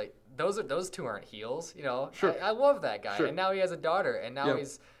daughter, it's like those two aren't heels. Sure. I love that guy, sure. And now he has a daughter, and now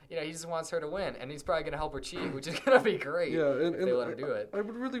he just wants her to win, and he's probably gonna help her cheat, which is gonna be great. Yeah, and if they let him do it. I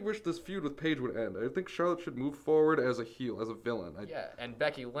would really wish this feud with Paige would end. I think Charlotte should move forward as a heel, as a villain. And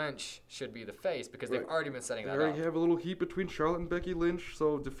Becky Lynch should be the face because they've already been setting that up. They already have a little heat between Charlotte and Becky Lynch,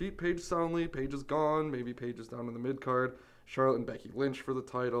 so defeat Paige soundly. Paige is gone. Maybe Paige is down in the mid card. Charlotte and Becky Lynch for the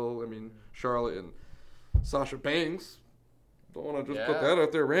title. I mean, Charlotte and Sasha Banks. Don't want to just put that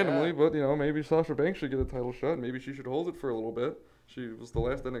out there randomly, but maybe Sasha Banks should get a title shot. Maybe she should hold it for a little bit. She was the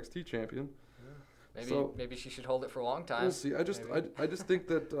last NXT champion. Maybe she should hold it for a long time. We'll see. I just think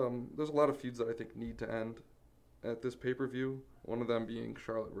that there's a lot of feuds that I think need to end at this pay-per-view. One of them being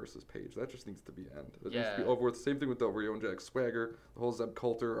Charlotte versus Paige. That just needs to be end. It needs to be over with. Same thing with Del Rio and Jack Swagger. The whole Zeb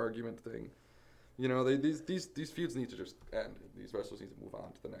Coulter argument thing. These feuds need to just end. These wrestlers need to move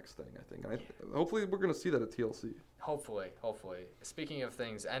on to the next thing, I think. Hopefully we're going to see that at TLC. Hopefully. Speaking of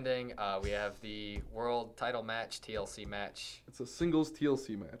things ending, we have the world title match, TLC match. It's a singles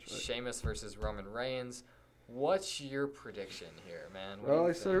TLC match. Right? Sheamus versus Roman Reigns. What's your prediction here, man? Well,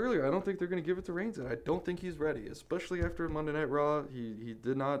 I said earlier, I don't think they're going to give it to Reigns, and I don't think he's ready, especially after Monday Night Raw. He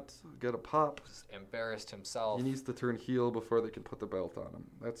did not get a pop. Just embarrassed himself. He needs to turn heel before they can put the belt on him.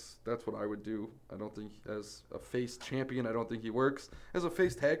 That's what I would do. I don't think as a face champion, I don't think he works. As a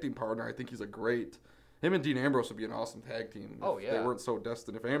face tag team partner, I think he's him and Dean Ambrose would be an awesome tag team if they weren't so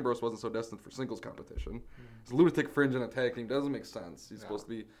destined. If Ambrose wasn't so destined for singles competition. His lunatic fringe in a tag team doesn't make sense. He's supposed to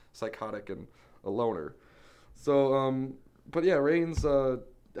be psychotic and a loner. So, but yeah, Reigns, I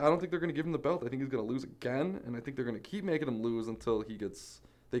don't think they're going to give him the belt. I think he's going to lose again, and I think they're going to keep making him lose until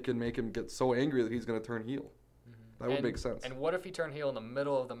they can make him get so angry that he's going to turn heel. That would make sense. And what if he turned heel in the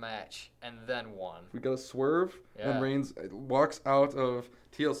middle of the match and then won? We got a swerve, and Reigns walks out of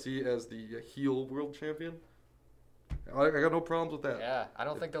TLC as the heel world champion. I got no problems with that. Yeah, I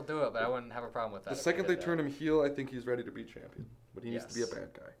don't think they'll do it, but I wouldn't have a problem with that. The second they turn him heel, I think he's ready to be champion. But he needs to be a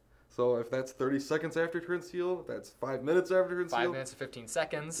bad guy. So if that's 30 seconds after he turns heel, that's 5 minutes after he turns heel. 5 minutes and 15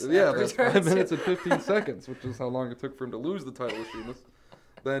 seconds. Yeah, that's 5 minutes and 15 seconds, which is how long it took for him to lose the title with Sheamus.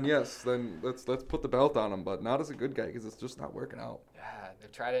 Then let's put the belt on him, but not as a good guy because it's just not working out. Yeah,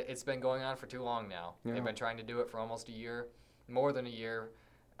 they've tried it. It's been going on for too long now. Yeah. They've been trying to do it for almost a year, more than a year,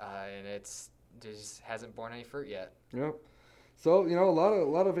 and it just hasn't borne any fruit yet. Yep. So, a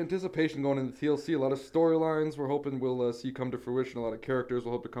lot of anticipation going into TLC, a lot of storylines we're hoping we'll see come to fruition, a lot of characters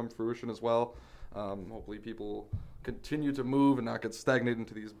we'll hope to come to fruition as well. Hopefully people continue to move and not get stagnated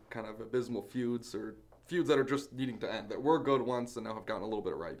into these kind of abysmal feuds or feuds that are just needing to end, that were good once and now have gotten a little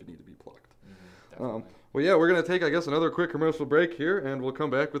bit ripe and need to be plucked. Well, yeah, we're going to take, I guess, another quick commercial break here, and we'll come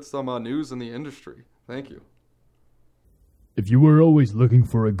back with some news in the industry. Thank you. If you were always looking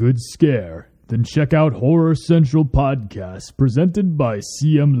for a good scare, then check out Horror Central Podcast, presented by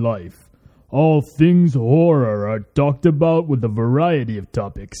CM Life. All things horror are talked about with a variety of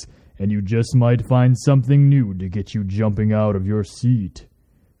topics, and you just might find something new to get you jumping out of your seat.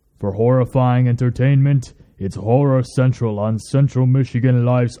 For horrifying entertainment, it's Horror Central on Central Michigan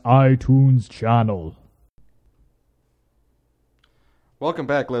Life's iTunes channel. Welcome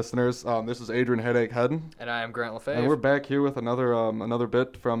back, listeners. This is Adrian Headache Hedden. And I am Grant LaFave. And we're back here with another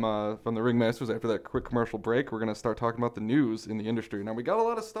bit from the Ringmasters. After that quick commercial break, we're going to start talking about the news in the industry. Now, we got a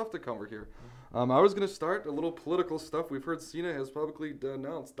lot of stuff to cover here. I was going to start a little political stuff. We've heard Cena has publicly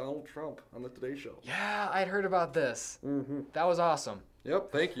denounced Donald Trump on the Today Show. Yeah, I'd heard about this. Mm-hmm. That was awesome.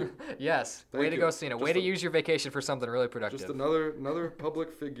 Yep, thank you. Yes, way to go, Cena. Way to use your vacation for something really productive. Just another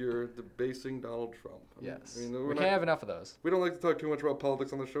public figure debasing Donald Trump. Yes. I mean, we can't have enough of those. We don't like to talk too much about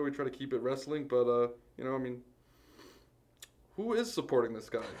politics on the show. We try to keep it wrestling, but, who is supporting this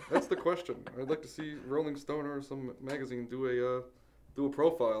guy? That's the question. I'd like to see Rolling Stone or some magazine do a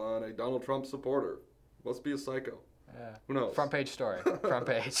profile on a Donald Trump supporter. Must be a psycho. Yeah. Who knows? Front page story. Front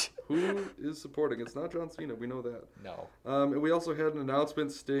page. Who is supporting? It's not John Cena. We know that. No. And we also had an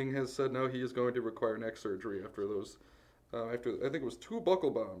announcement. Sting has said now he is going to require neck surgery after those. After I think it was 2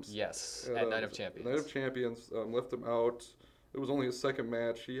 buckle bombs. Yes. At Night of Champions. Night of Champions left him out. It was only his second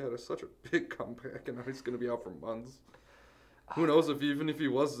match. He had such a big comeback, and now he's going to be out for months. Who knows even if he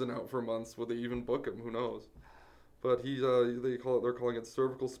wasn't out for months, would they even book him? Who knows? But they're calling it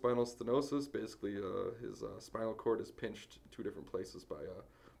cervical spinal stenosis. Basically, his spinal cord is pinched 2 different places by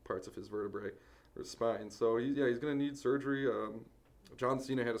parts of his vertebrae or spine. So he's going to need surgery. John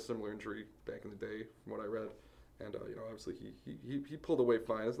Cena had a similar injury back in the day, from what I read, and obviously he pulled away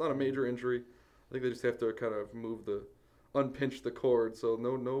fine. It's not a major injury. I think they just have to kind of unpinch the cord. So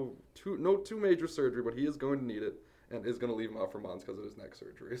no too major surgery, but he is going to need it. And is going to leave him out for months because of his neck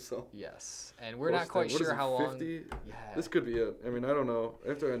surgery. So yes, and we're not quite sure how long. 50? Yeah. This could be it. I mean, I don't know.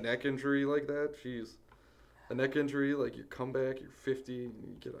 After a neck injury like that, jeez, a neck injury like you come back, you're 50, and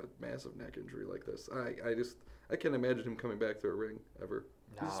you get a massive neck injury like this. I can't imagine him coming back to a ring ever.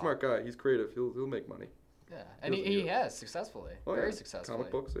 No. He's a smart guy. He's creative. He'll make money. Yeah, and he has successfully, very successfully. Comic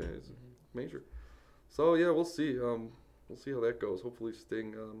books, yeah, he's major. So yeah, we'll see. We'll see how that goes. Hopefully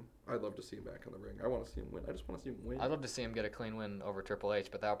Sting, I'd love to see him back in the ring. I want to see him win. I just want to see him win. I'd love to see him get a clean win over Triple H,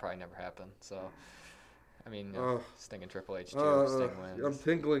 but that'll probably never happen. So, I mean, Sting and Triple H, too. Sting wins. I'm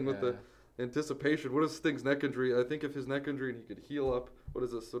tingling with the anticipation. What is Sting's neck injury? I think if his neck injury and he could heal up, when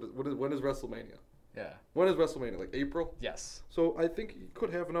is WrestleMania? Yeah. When is WrestleMania? Like April? Yes. So I think he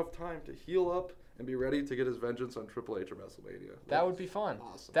could have enough time to heal up and be ready to get his vengeance on Triple H at WrestleMania. That would be fun.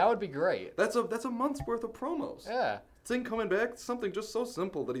 Awesome. That would be great. That's a month's worth of promos. Yeah. Sting coming back, something just so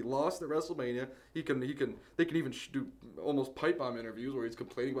simple that he lost at WrestleMania. They can even do almost pipe bomb interviews where he's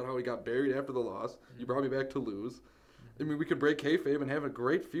complaining about how he got buried after the loss. You brought me back to lose. I mean, we could break kayfabe and have a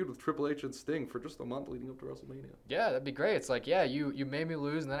great feud with Triple H and Sting for just a month leading up to WrestleMania. Yeah, that'd be great. It's like, yeah, you made me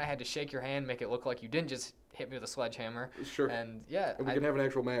lose, and then I had to shake your hand, make it look like you didn't just hit me with a sledgehammer. Sure. And yeah, and we can have an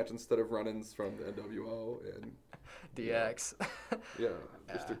actual match instead of run-ins from the NWO and DX. Yeah,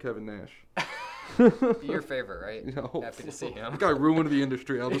 Mr. Kevin Nash. Your favorite, right? Yeah, happy to see him. The guy ruined the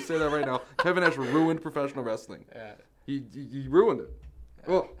industry. I'll just say that right now. Kevin Nash ruined professional wrestling. Yeah. He ruined it.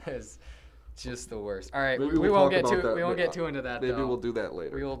 Oh. It's just the worst. All right, we won't get too into that. Maybe we'll do that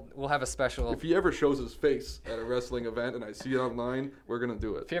later. We'll have a special. If he ever shows his face at a wrestling event and I see it online, we're gonna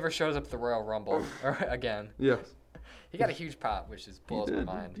do it. If he ever shows up at the Royal Rumble again. Yes. He got a huge pop, which just blows my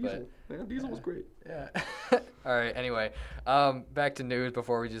mind. Diesel was great. Yeah. All right. Anyway, back to news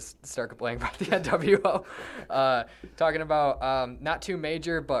before we just start complaining about the NWO. Talking about not too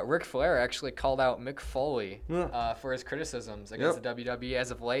major, but Ric Flair actually called out Mick Foley for his criticisms against the WWE.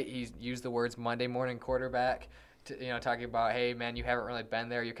 As of late, he's used the words Monday morning quarterback. Talking about, hey, man, you haven't really been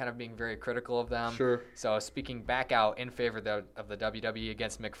there. You're kind of being very critical of them. Sure. So speaking back out in favor of the WWE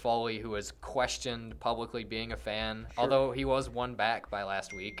against Mick Foley, who has questioned publicly being a fan, although he was won back by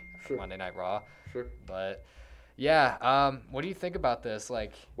last week, Monday Night Raw. Sure. But, yeah, what do you think about this?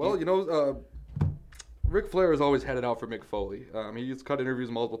 Ric Flair has always had it out for Mick Foley. He's cut interviews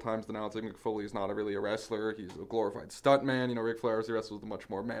multiple times denouncing Mick Foley is not really a wrestler. He's a glorified stuntman. Ric Flair wrestles with a much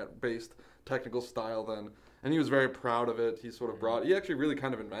more mat-based technical style and he was very proud of it. He he actually really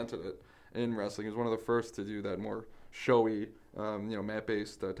kind of invented it in wrestling. He was one of the first to do that more showy,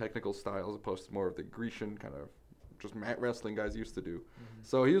 mat-based technical style as opposed to more of the Grecian kind of just mat wrestling guys used to do. Mm-hmm.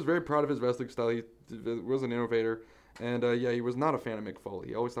 So he was very proud of his wrestling style. He was an innovator. And, he was not a fan of Mick Foley.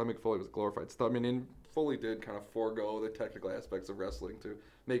 He always thought Mick Foley was a glorified stuntman. And Foley did kind of forego the technical aspects of wrestling to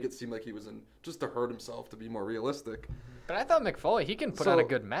make it seem like he was just to hurt himself, to be more realistic. But I thought Mick Foley, he can put on a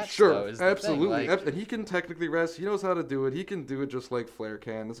good match, sure, though, is absolutely. The thing. And he can technically wrestle. He knows how to do it. He can do it just like Flair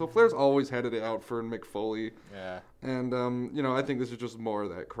can. And so Flair's always had it out for Mick Foley. Yeah. And, I think this is just more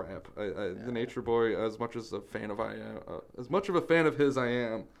of that crap. The Nature Boy, as much of a fan of his I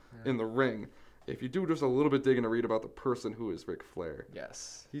am in the ring, if you do just a little bit digging to read about the person who is Ric Flair.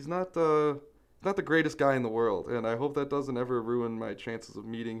 Yes. He's not not the greatest guy in the world, and I hope that doesn't ever ruin my chances of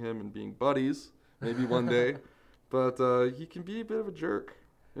meeting him and being buddies, maybe one day. But he can be a bit of a jerk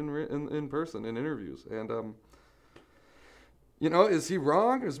in person, in interviews. And, is he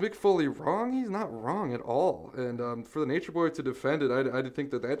wrong? Is Mick Foley wrong? He's not wrong at all. And for the Nature Boy to defend it, I'd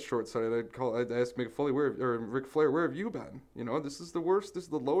think that's short-sighted. I'd ask Mick Foley, Ric Flair, where have you been? This is the worst. This is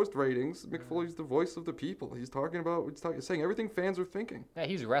the lowest ratings. Mick Foley's the voice of the people. He's saying everything fans are thinking. Yeah,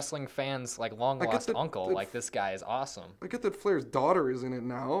 he's wrestling fans like long-lost uncle. Like, this guy is awesome. I get that Flair's daughter is in it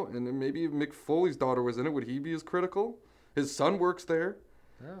now, and maybe if Mick Foley's daughter was in it, would he be as critical? His son works there.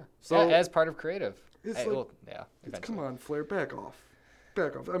 Yeah. So as part of creative. Come on, Flair, back off.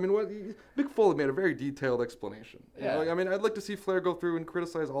 I mean, Mick Foley made a very detailed explanation. Yeah. I'd like to see Flair go through and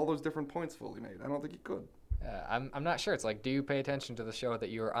criticize all those different points Foley made. I don't think he could. I'm not sure. It's like, do you pay attention to the show that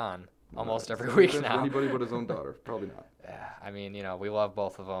you are on almost every week now? Anybody but his own daughter, probably not. Yeah, I mean, we love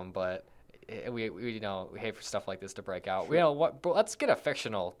both of them, but we hate for stuff like this to break out. Sure. But let's get a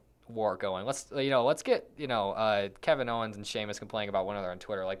fictional war going. Let's get Kevin Owens and Sheamus complaining about one another on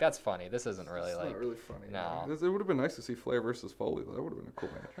Twitter. Like, that's funny. This isn't really not really funny. No, it would have been nice to see Flair versus Foley. That would have been a cool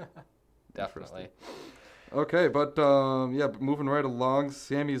match. Definitely. Okay, but moving right along,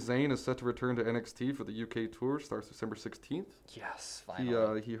 Sami Zayn is set to return to NXT for the UK tour. Starts December 16th. Yes,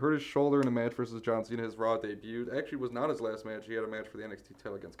 finally. He hurt his shoulder in a match versus John Cena. His Raw debut. Actually, was not his last match. He had a match for the NXT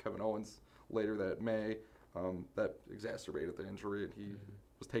title against Kevin Owens later that May. That exacerbated the injury, and he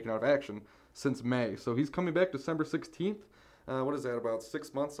was taken out of action since May. So he's coming back December 16th. What is that? About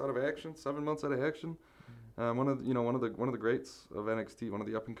 6 months out of action? 7 months out of action? One of the greats of NXT. One of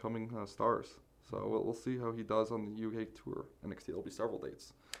the up and coming stars. So we'll see how he does on the UK tour. NXT, there'll be several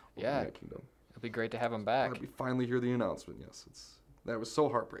dates. Yeah, Kingdom. It'll be great to have him back. We finally hear the announcement. Yes, that was so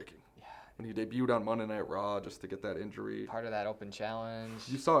heartbreaking. Yeah. When he debuted on Monday Night Raw just to get that injury. Part of that open challenge.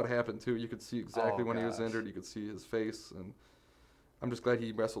 You saw it happen too. You could see exactly when he was injured. You could see his face, and I'm just glad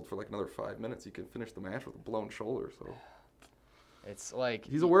he wrestled for like another 5 minutes. He can finish the match with a blown shoulder. So. It's like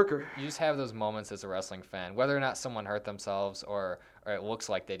he's a worker. You just have those moments as a wrestling fan, whether or not someone hurt themselves or it looks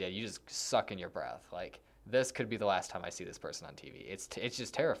like they did. You just suck in your breath. Like, this could be the last time I see this person on TV. It's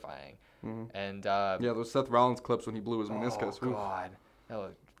just terrifying. Mm-hmm. And those Seth Rollins clips when he blew his meniscus. Oh God, that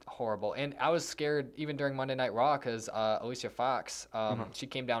was horrible. And I was scared even during Monday Night Raw because Alicia Fox, she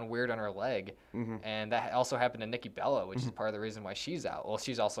came down weird on her leg, and that also happened to Nikki Bella, which is part of the reason why she's out. Well,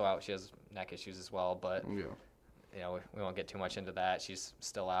 she's also out. She has neck issues as well, but. Yeah. We won't get too much into that. She's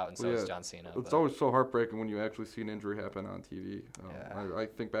still out, and so is John Cena. It's always so heartbreaking when you actually see an injury happen on TV. I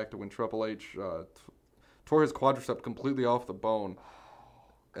think back to when Triple H tore his quadricep completely off the bone.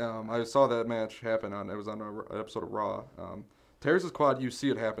 I saw that match happen it was on an episode of Raw. Tears his quad, you see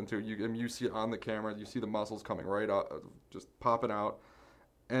it happen too. You see it on the camera. You see the muscles coming right out, just popping out.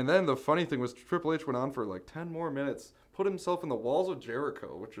 And then the funny thing was Triple H went on for like 10 more minutes, put himself in the walls of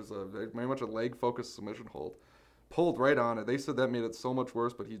Jericho, which is very much a leg-focused submission hold. Pulled right on it. They said that made it so much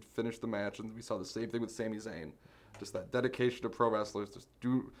worse, but he finished the match, and we saw the same thing with Sami Zayn. Just that dedication to pro wrestlers.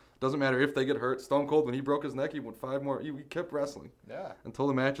 Doesn't matter if they get hurt. Stone Cold, when he broke his neck, he went 5 more. He kept wrestling until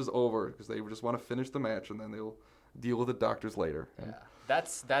the match is over because they just want to finish the match, and then they'll deal with the doctors later. Yeah.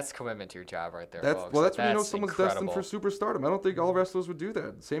 That's commitment to your job right there, folks. Well, that's when you know someone's destined for superstardom. I don't think all wrestlers would do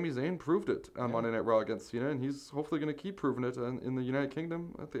that. Sami Zayn proved it on Monday Night Raw against Cena, and he's hopefully going to keep proving it in the United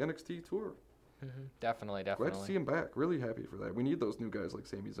Kingdom at the NXT tour. Mm-hmm. Definitely. Glad to see him back. Really happy for that. We need those new guys like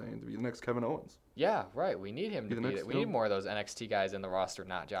Sami Zayn to be the next Kevin Owens. Yeah, right. We need him to be it. We need more of those NXT guys in the roster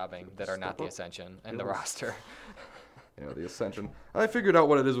not jobbing that are not the Ascension in the roster. The Ascension. I figured out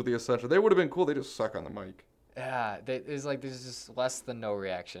what it is with the Ascension. They would have been cool. They just suck on the mic. Yeah, there's just less than no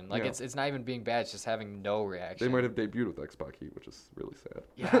reaction. Like it's not even being bad; it's just having no reaction. They might have debuted with X-Pac Heat, which is really sad.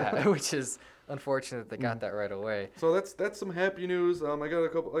 Yeah, which is unfortunate they got that right away. So that's some happy news. I got a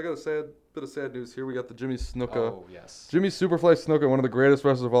bit of sad news here. We got the Jimmy Snuka. Oh yes. Jimmy Superfly Snuka, one of the greatest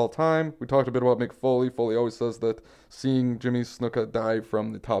wrestlers of all time. We talked a bit about Mick Foley. Foley always says that seeing Jimmy Snuka dive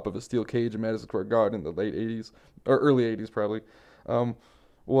from the top of a steel cage in Madison Square Garden in the late '80s or early '80s probably,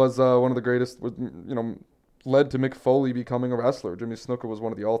 was one of the greatest. Led to Mick Foley becoming a wrestler. Jimmy Snuka was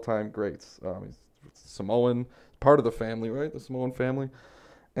one of the all-time greats. He's Samoan, part of the family, right? The Samoan family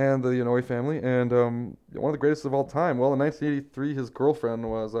and the Inoue family, and one of the greatest of all time. Well, in 1983, his girlfriend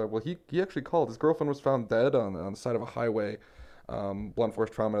was, he actually called. His girlfriend was found dead on the side of a highway, blunt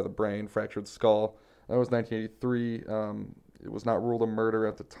force trauma to the brain, fractured skull. That was 1983. It was not ruled a murder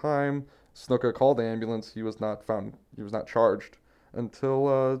at the time. Snuka called the ambulance. He was not found. He was not charged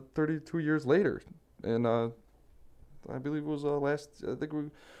until 32 years later. In I believe it was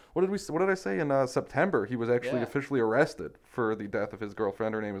what did I say in September? He was actually officially arrested for the death of his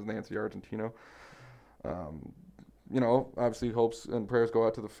girlfriend. Her name is Nancy Argentino. Obviously hopes and prayers go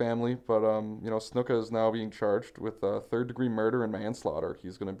out to the family, but Snuka is now being charged with third-degree murder and manslaughter.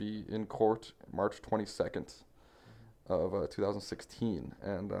 He's going to be in court March 22nd of 2016,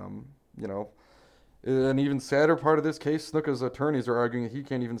 and an even sadder part of this case, Snuka's attorneys are arguing that he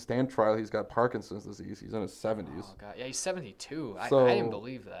can't even stand trial. He's got Parkinson's disease. He's in his 70s. Oh God, yeah, he's 72. So, I didn't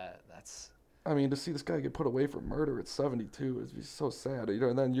believe that. I mean, to see this guy get put away for murder at 72 is just so sad.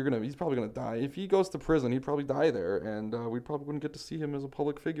 And then he's probably gonna die. If he goes to prison, he'd probably die there, and we probably wouldn't get to see him as a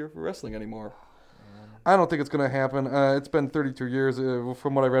public figure for wrestling anymore. I don't think it's gonna happen. It's been 32 years.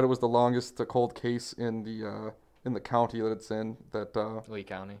 From what I read, it was the longest cold case in the county that it's in. That Lee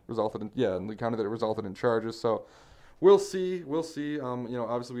County resulted in Lee County that it resulted in charges. So we'll see.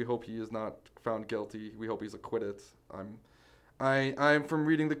 Obviously, we hope he is not found guilty. We hope he's acquitted. I'm from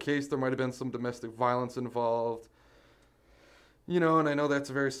reading the case, there might have been some domestic violence involved. And I know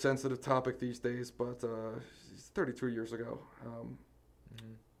that's a very sensitive topic these days, but it's 32 years ago.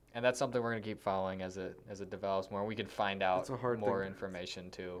 And that's something we're going to keep following as it develops more. We can find out more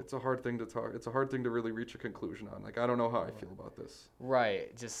information, too. It's a hard thing to talk. It's a hard thing to really reach a conclusion on. Like, I don't know how I feel about this.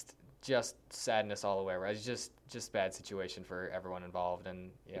 Right. Just sadness all the way around. It's just bad situation for everyone involved.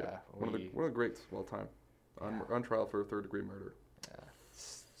 And, one of the greats of all time. On trial for third-degree murder. Yeah,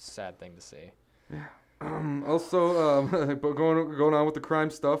 sad thing to see. Yeah. Also, but going on with the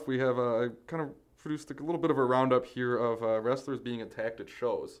crime stuff, we have kind of produced a little bit of a roundup here of wrestlers being attacked at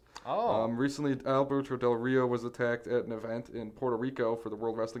shows. Oh. Recently, Alberto Del Rio was attacked at an event in Puerto Rico for the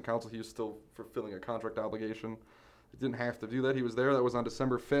World Wrestling Council. He was still fulfilling a contract obligation. He didn't have to do that. He was there. That was on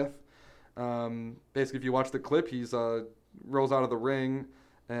December 5th. Basically, if you watch the clip, he's rolls out of the ring,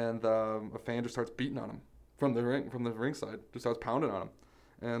 and a fan just starts beating on him. From the ringside, just starts pounding on him,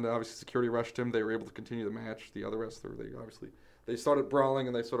 and obviously security rushed him. They were able to continue the match. The other wrestler, they started brawling,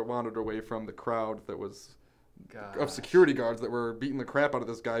 and they sort of wandered away from the crowd that was of security guards that were beating the crap out of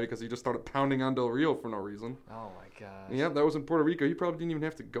this guy because he just started pounding on Del Rio for no reason. Oh my gosh. Yeah, that was in Puerto Rico. He probably didn't even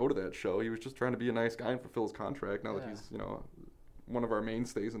have to go to that show. He was just trying to be a nice guy and fulfill his contract. Now that he's one of our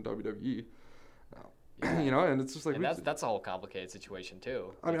mainstays in WWE. And it's just like that's a whole complicated situation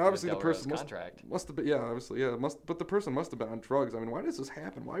too. I mean, obviously the person must have been, obviously, but the person must have been on drugs. I mean, why does this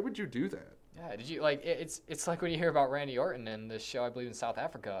happen? Why would you do that? Yeah, did you it's like when you hear about Randy Orton in this show, I believe in South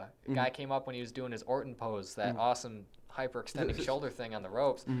Africa. A guy came up when he was doing his Orton pose, that awesome hyper-extending shoulder thing on the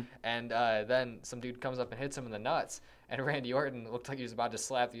ropes, and then some dude comes up and hits him in the nuts, and Randy Orton looked like he was about to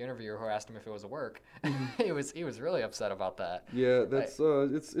slap the interviewer who asked him if it was a work. He was really upset about that. Yeah, that's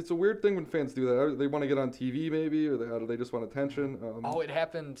it's a weird thing when fans do that. They want to get on TV maybe, or they just want attention. It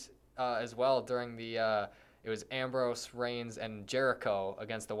happened as well during the it was Ambrose, Reigns, and Jericho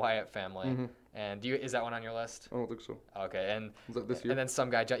against the Wyatt family. And is that one on your list? I don't think so. Okay, and was that this year? And then some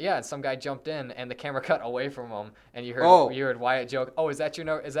guy jumped in, and the camera cut away from him, and you heard Wyatt joke, "Oh, is that your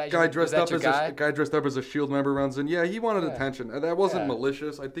guy dressed up as a Shield member runs in? Yeah, he wanted attention. That wasn't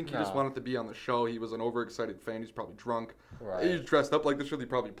malicious. I think he just wanted to be on the show. He was an overexcited fan. He's probably drunk. Right. He's dressed up like this. He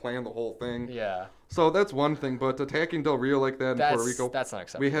probably planned the whole thing. Yeah. So that's one thing, but attacking Del Rio like that in Puerto Rico, that's not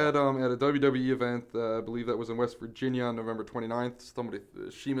acceptable. We had at a WWE event, I believe that was in West Virginia on November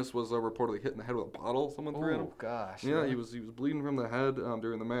 29th. Sheamus was reportedly hit in the head with a bottle. Someone threw at him. Oh gosh. Yeah, he was bleeding from the head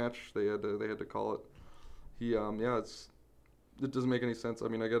during the match. They had to call it. It doesn't make any sense. I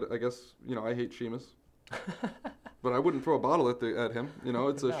mean, I guess I hate Sheamus, but I wouldn't throw a bottle at him.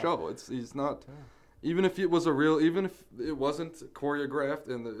 It's a show. He's not. Even if it wasn't choreographed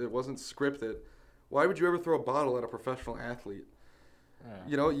and it wasn't scripted, why would you ever throw a bottle at a professional athlete?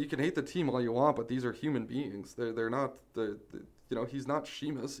 You can hate the team all you want, but these are human beings. They're not he's not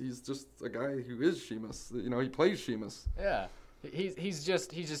Sheamus. He's just a guy who is Sheamus. He plays Sheamus. Yeah. He's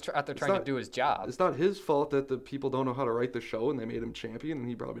just out there trying to do his job. It's not his fault that the people don't know how to write the show and they made him champion and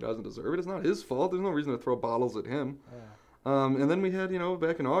he probably doesn't deserve it. It's not his fault. There's no reason to throw bottles at him. Yeah. And then we had,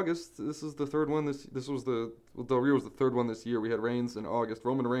 back in August, this is the third one. Del Rio was the third one this year. We had Reigns in August.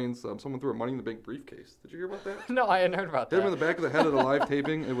 Roman Reigns, someone threw a Money in the Bank briefcase. Did you hear about that? No, I hadn't heard about that. Hit him in the back of the head at a live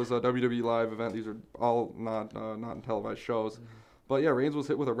taping. It was a WWE live event. These are all not in televised shows. Mm-hmm. But yeah, Reigns was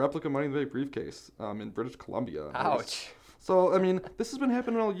hit with a replica Money in the Bank briefcase in British Columbia. Ouch. So, I mean, this has been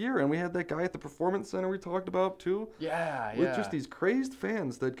happening all year, and we had that guy at the Performance Center we talked about, too. Yeah, with just these crazed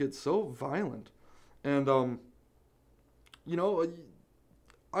fans that get so violent. And,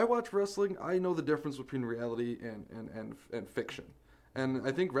 I watch wrestling. I know the difference between reality and fiction. And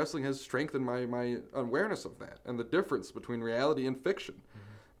I think wrestling has strengthened my awareness of that and the difference between reality and fiction. Mm-hmm.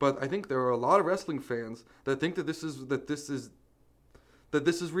 But I think there are a lot of wrestling fans that think that this is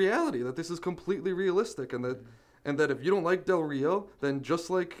reality, that this is completely realistic, and that if you don't like Del Rio, then just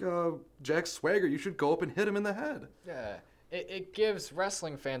like Jack Swagger, you should go up and hit him in the head. Yeah. It gives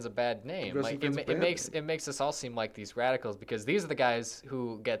wrestling fans a bad name. Like it makes us all seem like these radicals, because these are the guys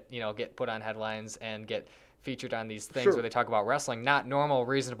who get put on headlines and get featured on these things where they talk about wrestling, not normal,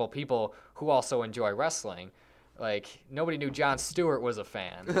 reasonable people who also enjoy wrestling. Like, nobody knew Jon Stewart was a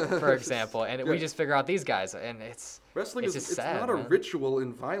fan, for example, and we just figure out these guys, and wrestling it's is just sad, not man. a ritual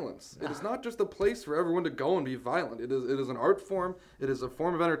in violence. It is not just a place for everyone to go and be violent. It is an art form. It is a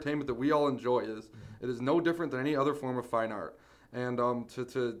form of entertainment that we all enjoy. It is no different than any other form of fine art. And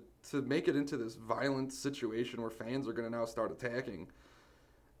to make it into this violent situation where fans are going to now start attacking,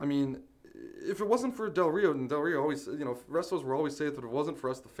 I mean, if it wasn't for Del Rio, and Del Rio always, wrestlers will always say that if it wasn't for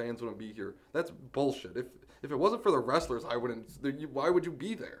us, the fans wouldn't be here. That's bullshit. If it wasn't for the wrestlers, why would you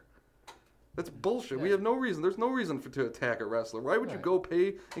be there? That's bullshit. Yeah. We have no reason. There's no reason to attack a wrestler. Why would you go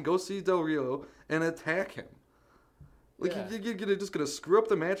pay and go see Del Rio and attack him? Like, you're just going to screw up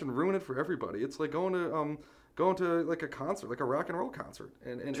the match and ruin it for everybody. It's like going to like a concert, like a rock and roll concert,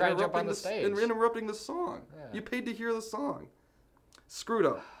 and try to jump on the stage and interrupting the song. Yeah. You paid to hear the song. Screwed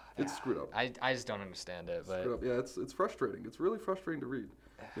up. It's screwed up. I just don't understand it. But yeah, it's frustrating. It's really frustrating to read.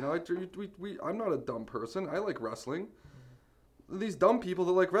 I'm not a dumb person. I like wrestling. These dumb people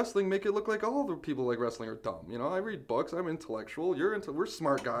that like wrestling make it look like all the people that like wrestling are dumb. I read books. I'm intellectual. We're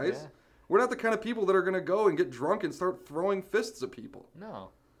smart guys. Yeah. We're not the kind of people that are going to go and get drunk and start throwing fists at people. No.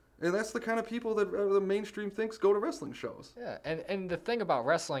 And that's the kind of people that the mainstream thinks go to wrestling shows. Yeah, and the thing about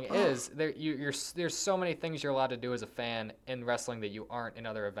wrestling is there's so many things you're allowed to do as a fan in wrestling that you aren't in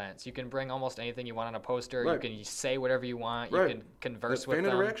other events. You can bring almost anything you want on a poster. Right. You can say whatever you want. You can converse with them.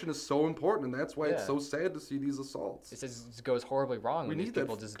 Fan interaction is so important, and that's why it's so sad to see these assaults. It goes horribly wrong when these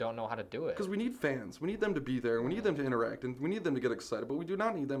people just don't know how to do it. Because we need fans. We need them to be there, and we need them to interact, and we need them to get excited. But we do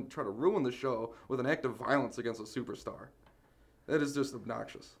not need them to try to ruin the show with an act of violence against a superstar. That is just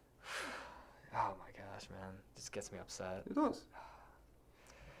obnoxious. Oh my gosh, man. This gets me upset. It does.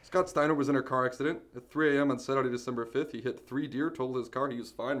 Scott Steiner was in a car accident. At 3 a.m. on Saturday, December 5th, he hit 3 deer, totaled his car. He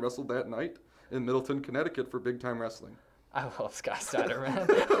was fine, wrestled that night in Middleton, Connecticut for Big Time Wrestling. I love Scott Steiner, man.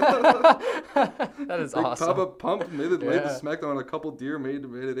 That is awesome. Papa Pump laid the smackdown on a couple deer, made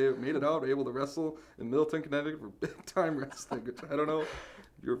it out, able to wrestle in Middleton, Connecticut for Big Time Wrestling, which I don't know.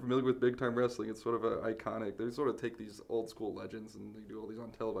 You're familiar with Big Time Wrestling. It's sort of iconic. They sort of take these old school legends and they do all these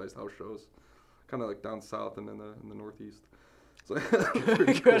untelevised house shows, kind of like down south and in the Northeast. So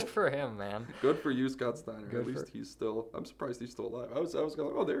good for him, man. Good for you, Scott Steiner. At least he's still. I'm surprised he's still alive. I was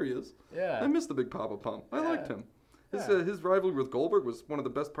going, oh, there he is. Yeah. I missed the Big Papa Pump. I liked him. His rivalry with Goldberg was one of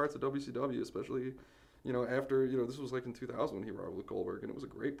the best parts of WCW, especially, after this was like in 2000 when he rivaled with Goldberg, and it was a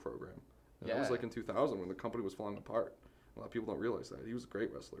great program. And that was like in 2000 when the company was falling apart. A lot of people don't realize that. He was a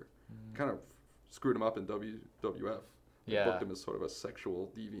great wrestler. Kind of screwed him up in WWF. They booked him as sort of a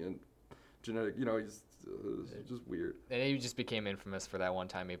sexual deviant, genetic, he's just weird. And he just became infamous for that one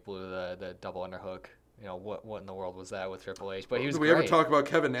time he blew the double underhook. What in the world was that with Triple H? But he was Did we ever talk about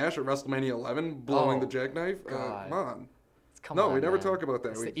Kevin Nash at WrestleMania 11 blowing the jackknife? Come on. We never talk about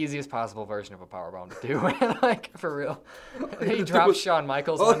that. It's the easiest possible version of a powerbomb to do, man. Like, for real. He dropped Shawn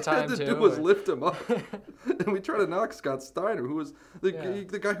Michaels one time, too. All he had to do was lift him up. And we try to knock Scott Steiner, who was the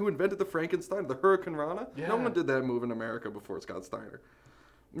guy who invented the Frankenstein, the Hurricane Rana. Yeah. No one did that move in America before Scott Steiner.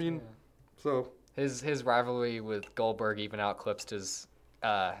 I mean, so... His rivalry with Goldberg even eclipsed his...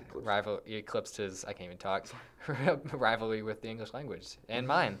 I can't even talk. Rivalry with the English language and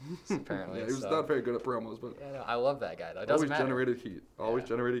mine, apparently. He was not very good at promos, but I love that guy. Though. It doesn't matter.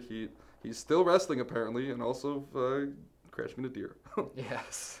 Generated heat. He's still wrestling apparently, and also crashing into deer.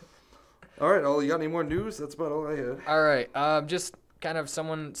 Yes. All right, you got any more news? That's about all I had. All right, just kind of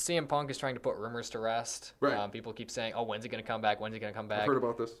CM Punk is trying to put rumors to rest. Right. People keep saying, "Oh, when's he going to come back? When's he going to come back?" I've heard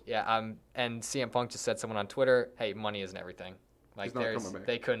about this. Yeah. And CM Punk just said someone on Twitter, "Hey, money isn't everything." Like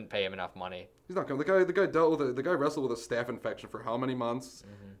they couldn't pay him enough money. He's not coming. The guy wrestled with a staph infection for how many months?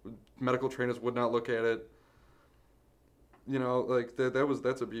 Mm-hmm. Medical trainers would not look at it.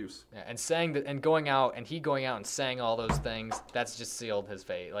 That's abuse. Yeah, and saying that and going out and saying all those things, that's just sealed his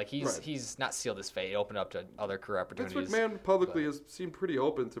fate. Like he's not sealed his fate. It opened up to other career opportunities. Vince McMahon publicly has seemed pretty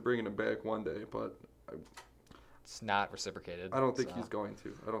open to bringing him back one day, but it's not reciprocated. I don't think he's going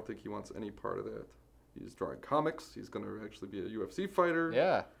to. I don't think he wants any part of that. He's drawing comics. He's going to actually be a UFC fighter.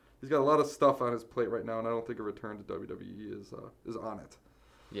 Yeah. He's got a lot of stuff on his plate right now, and I don't think a return to WWE is on it.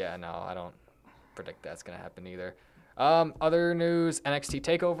 Yeah, no, I don't predict that's going to happen either. Other news, NXT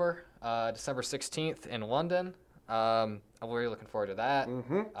TakeOver, December 16th in London. I'm really looking forward to that.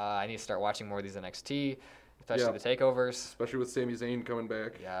 Mm-hmm. I need to start watching more of these NXT, especially the takeovers. Especially with Sami Zayn coming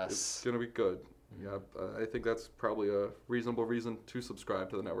back. Yes. It's going to be good. Yeah, I think that's probably a reasonable reason to subscribe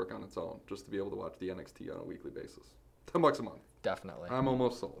to the network on its own, just to be able to watch the NXT on a weekly basis. $10 a month. Definitely. I'm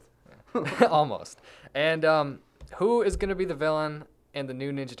almost sold. Yeah. Almost. And who is going to be the villain in the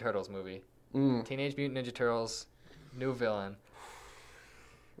new Ninja Turtles movie? Teenage Mutant Ninja Turtles, new villain.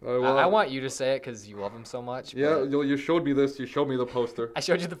 I want you to say it because you love him so much. Yeah, you showed me this. You showed me the poster. I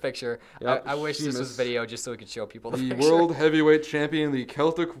showed you the picture. Yep, I wish this was video just so we could show people the picture. The World Heavyweight Champion, the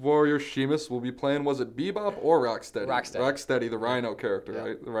Celtic Warrior Sheamus, will be playing, was it Bebop or Rocksteady? Rocksteady, the Rhino character,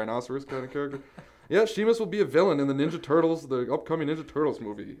 right? The rhinoceros kind of character. Yeah, Sheamus will be a villain in the Ninja Turtles, the upcoming Ninja Turtles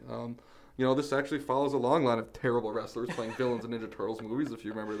movie. This actually follows a long line of terrible wrestlers playing villains in Ninja Turtles movies. If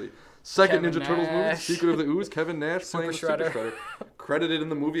you remember the second Ninja Turtles movie, Secret of the Ooze, Kevin Nash playing Super Shredder, credited in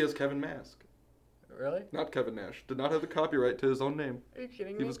the movie as Kevin Mask. Really? Not Kevin Nash. Did not have the copyright to his own name. Are you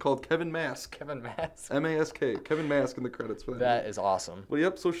kidding me? He was called Kevin Mask. Kevin Mask. M-A-S-K. Kevin Mask in the credits for that. That is awesome. Well,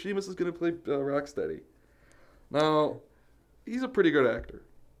 yep. So Sheamus is going to play Rocksteady. Now, he's a pretty good actor.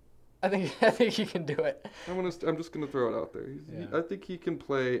 I think he can do it. I'm just gonna throw it out there. I think he can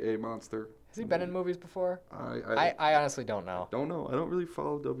play a monster. Has he been in movies before? I honestly don't know. I don't really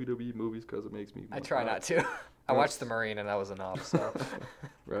follow WWE movies because it makes me. I try not to. I watched The Marine and that was enough. So.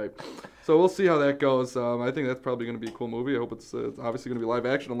 Right. So we'll see how that goes. I think that's probably gonna be a cool movie. I hope it's obviously gonna be live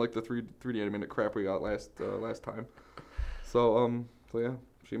action, unlike the 3D animated crap we got last time. So yeah,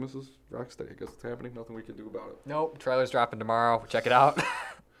 Sheamus is Rocksteady. I guess it's happening. Nothing we can do about it. Nope. Trailer's dropping tomorrow. Check it out.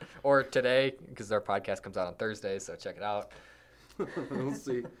 Or today, because our podcast comes out on Thursday, so check it out. We'll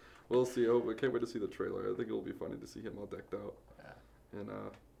see. Oh, I can't wait to see the trailer. I think it'll be funny to see him all decked out and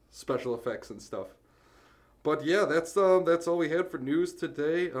special effects and stuff. But yeah, that's all we had for news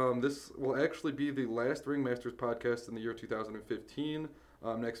today. This will actually be the last Ringmasters podcast in the year 2015.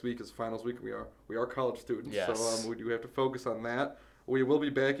 Next week is finals week. We are college students, yes. So we do have to focus on that. We will be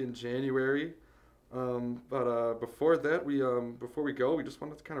back in January. But before that, before we go, we just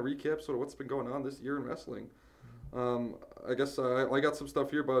wanted to kind of recap sort of what's been going on this year in wrestling. I guess I got some stuff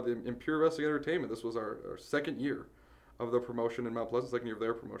here about Impure Wrestling Entertainment. This was our second year of the promotion in Mount Pleasant, second year of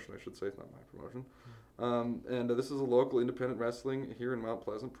their promotion, I should say. It's not my promotion. And this is a local independent wrestling here in Mount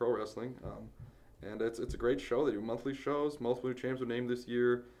Pleasant, pro wrestling. And it's a great show. They do monthly shows. Multiple new champs were named this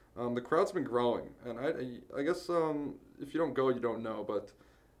year. The crowd's been growing. And I guess if you don't go, you don't know, but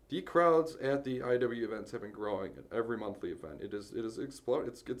the crowds at the IW events have been growing at every monthly event. It is exploding.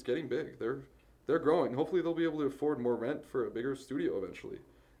 It's getting big. They're growing. Hopefully they'll be able to afford more rent for a bigger studio eventually,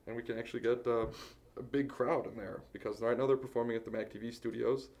 and we can actually get a big crowd in there because right now they're performing at the Mac TV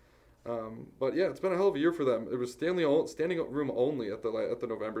studios. But yeah, it's been a hell of a year for them. It was standing room only at the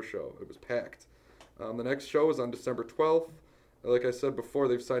November show. It was packed. The next show is on December 12th. Like I said before,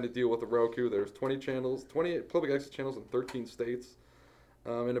 they've signed a deal with the Roku. There's 20 channels, 28 public access channels in 13 states.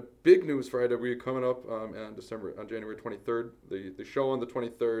 And a big news for IW coming up on January 23rd. The show on the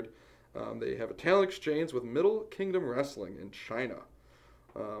 23rd, they have a talent exchange with Middle Kingdom Wrestling in China.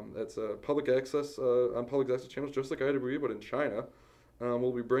 That's public access on public access channels, just like IW, but in China.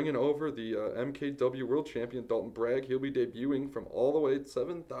 We'll be bringing over the MKW World Champion Dalton Bragg. He'll be debuting from all the way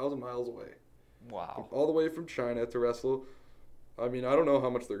 7,000 miles away. Wow! All the way from China to wrestle. I mean, I don't know how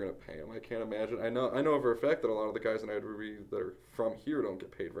much they're going to pay him. I can't imagine. I know for a fact that a lot of the guys in IWE that are from here don't get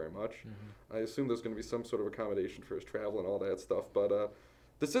paid very much. Mm-hmm. I assume there's going to be some sort of accommodation for his travel and all that stuff. But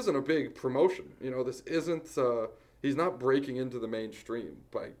this isn't a big promotion. This isn't. He's not breaking into the mainstream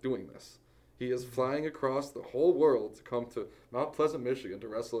by doing this. He is flying across the whole world to come to Mount Pleasant, Michigan, to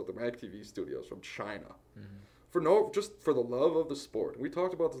wrestle at the Mac TV studios from China. Mm-hmm. Just for the love of the sport. We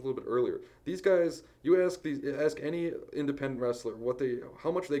talked about this a little bit earlier. These guys, you ask any independent wrestler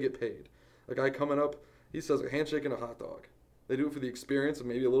how much they get paid. A guy coming up, he says a handshake and a hot dog. They do it for the experience and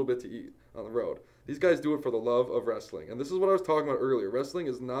maybe a little bit to eat on the road. These guys do it for the love of wrestling. And this is what I was talking about earlier. Wrestling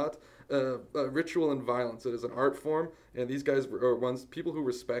is not a ritual and violence. It is an art form, and these guys are people who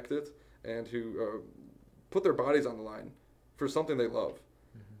respect it and who put their bodies on the line for something they love.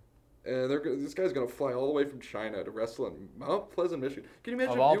 And this guy's going to fly all the way from China to wrestle in Mount Pleasant, Michigan. Can you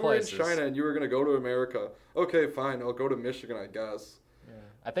imagine if you were in China and you were going to go to America? Okay, fine, I'll go to Michigan, I guess. Yeah.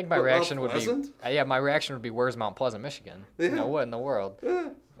 I think my reaction would be... my reaction would be, where's Mount Pleasant, Michigan? Yeah. What in the world? Yeah.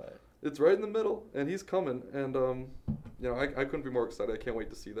 But it's right in the middle, and he's coming. And, I couldn't be more excited. I can't wait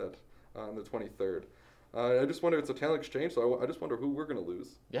to see that on the 23rd. I just wonder, it's a talent exchange, so I just wonder who we're going to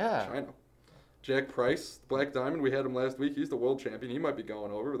lose. Yeah. China. Jack Price, Black Diamond, we had him last week. He's the world champion. He might be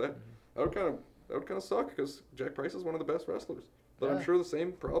going over. That would kind of suck because Jack Price is one of the best wrestlers. But I'm sure the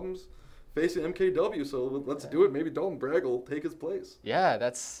same problems facing MKW, so let's do it. Maybe Dalton Bragg will take his place. Yeah,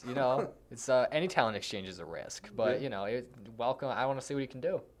 that's, it's any talent exchange is a risk, but welcome. I want to see what he can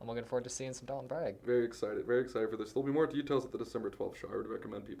do. I'm looking forward to seeing some Dalton Bragg. Very excited for this. There'll be more details at the December 12th show. I would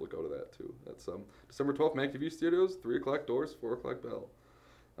recommend people go to that too. That's December 12th, MacTV Studios, 3:00 doors, 4:00 bell.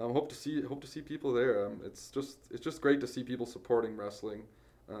 Hope to see people there. It's just great to see people supporting wrestling.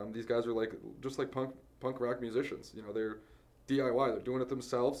 These guys are just like punk rock musicians. They're DIY. They're doing it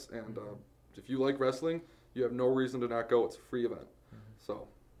themselves, and if you like wrestling, you have no reason to not go. It's a free event. So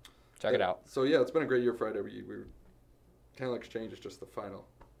check it out. So yeah, it's been a great year for IWE. We're Talent Exchange is just the final.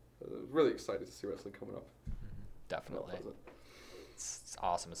 Really excited to see wrestling coming up. Definitely. It's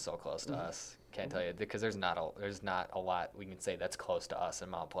awesome. It's so close to us. Can't tell you, because there's not a lot we can say that's close to us in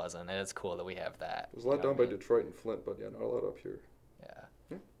Mount Pleasant, and it's cool that we have that. There's a lot down by Detroit and Flint, but not a lot up here.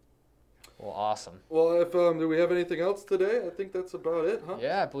 Yeah. Well, awesome. Well, if do we have anything else today? I think that's about it, huh?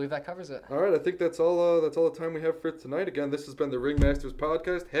 Yeah, I believe that covers it. All right, I think that's all. That's all the time we have for tonight. Again, this has been the Ringmasters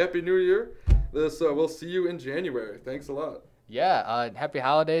Podcast. Happy New Year! We'll see you in January. Thanks a lot. Yeah. Happy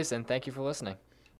holidays, and thank you for listening.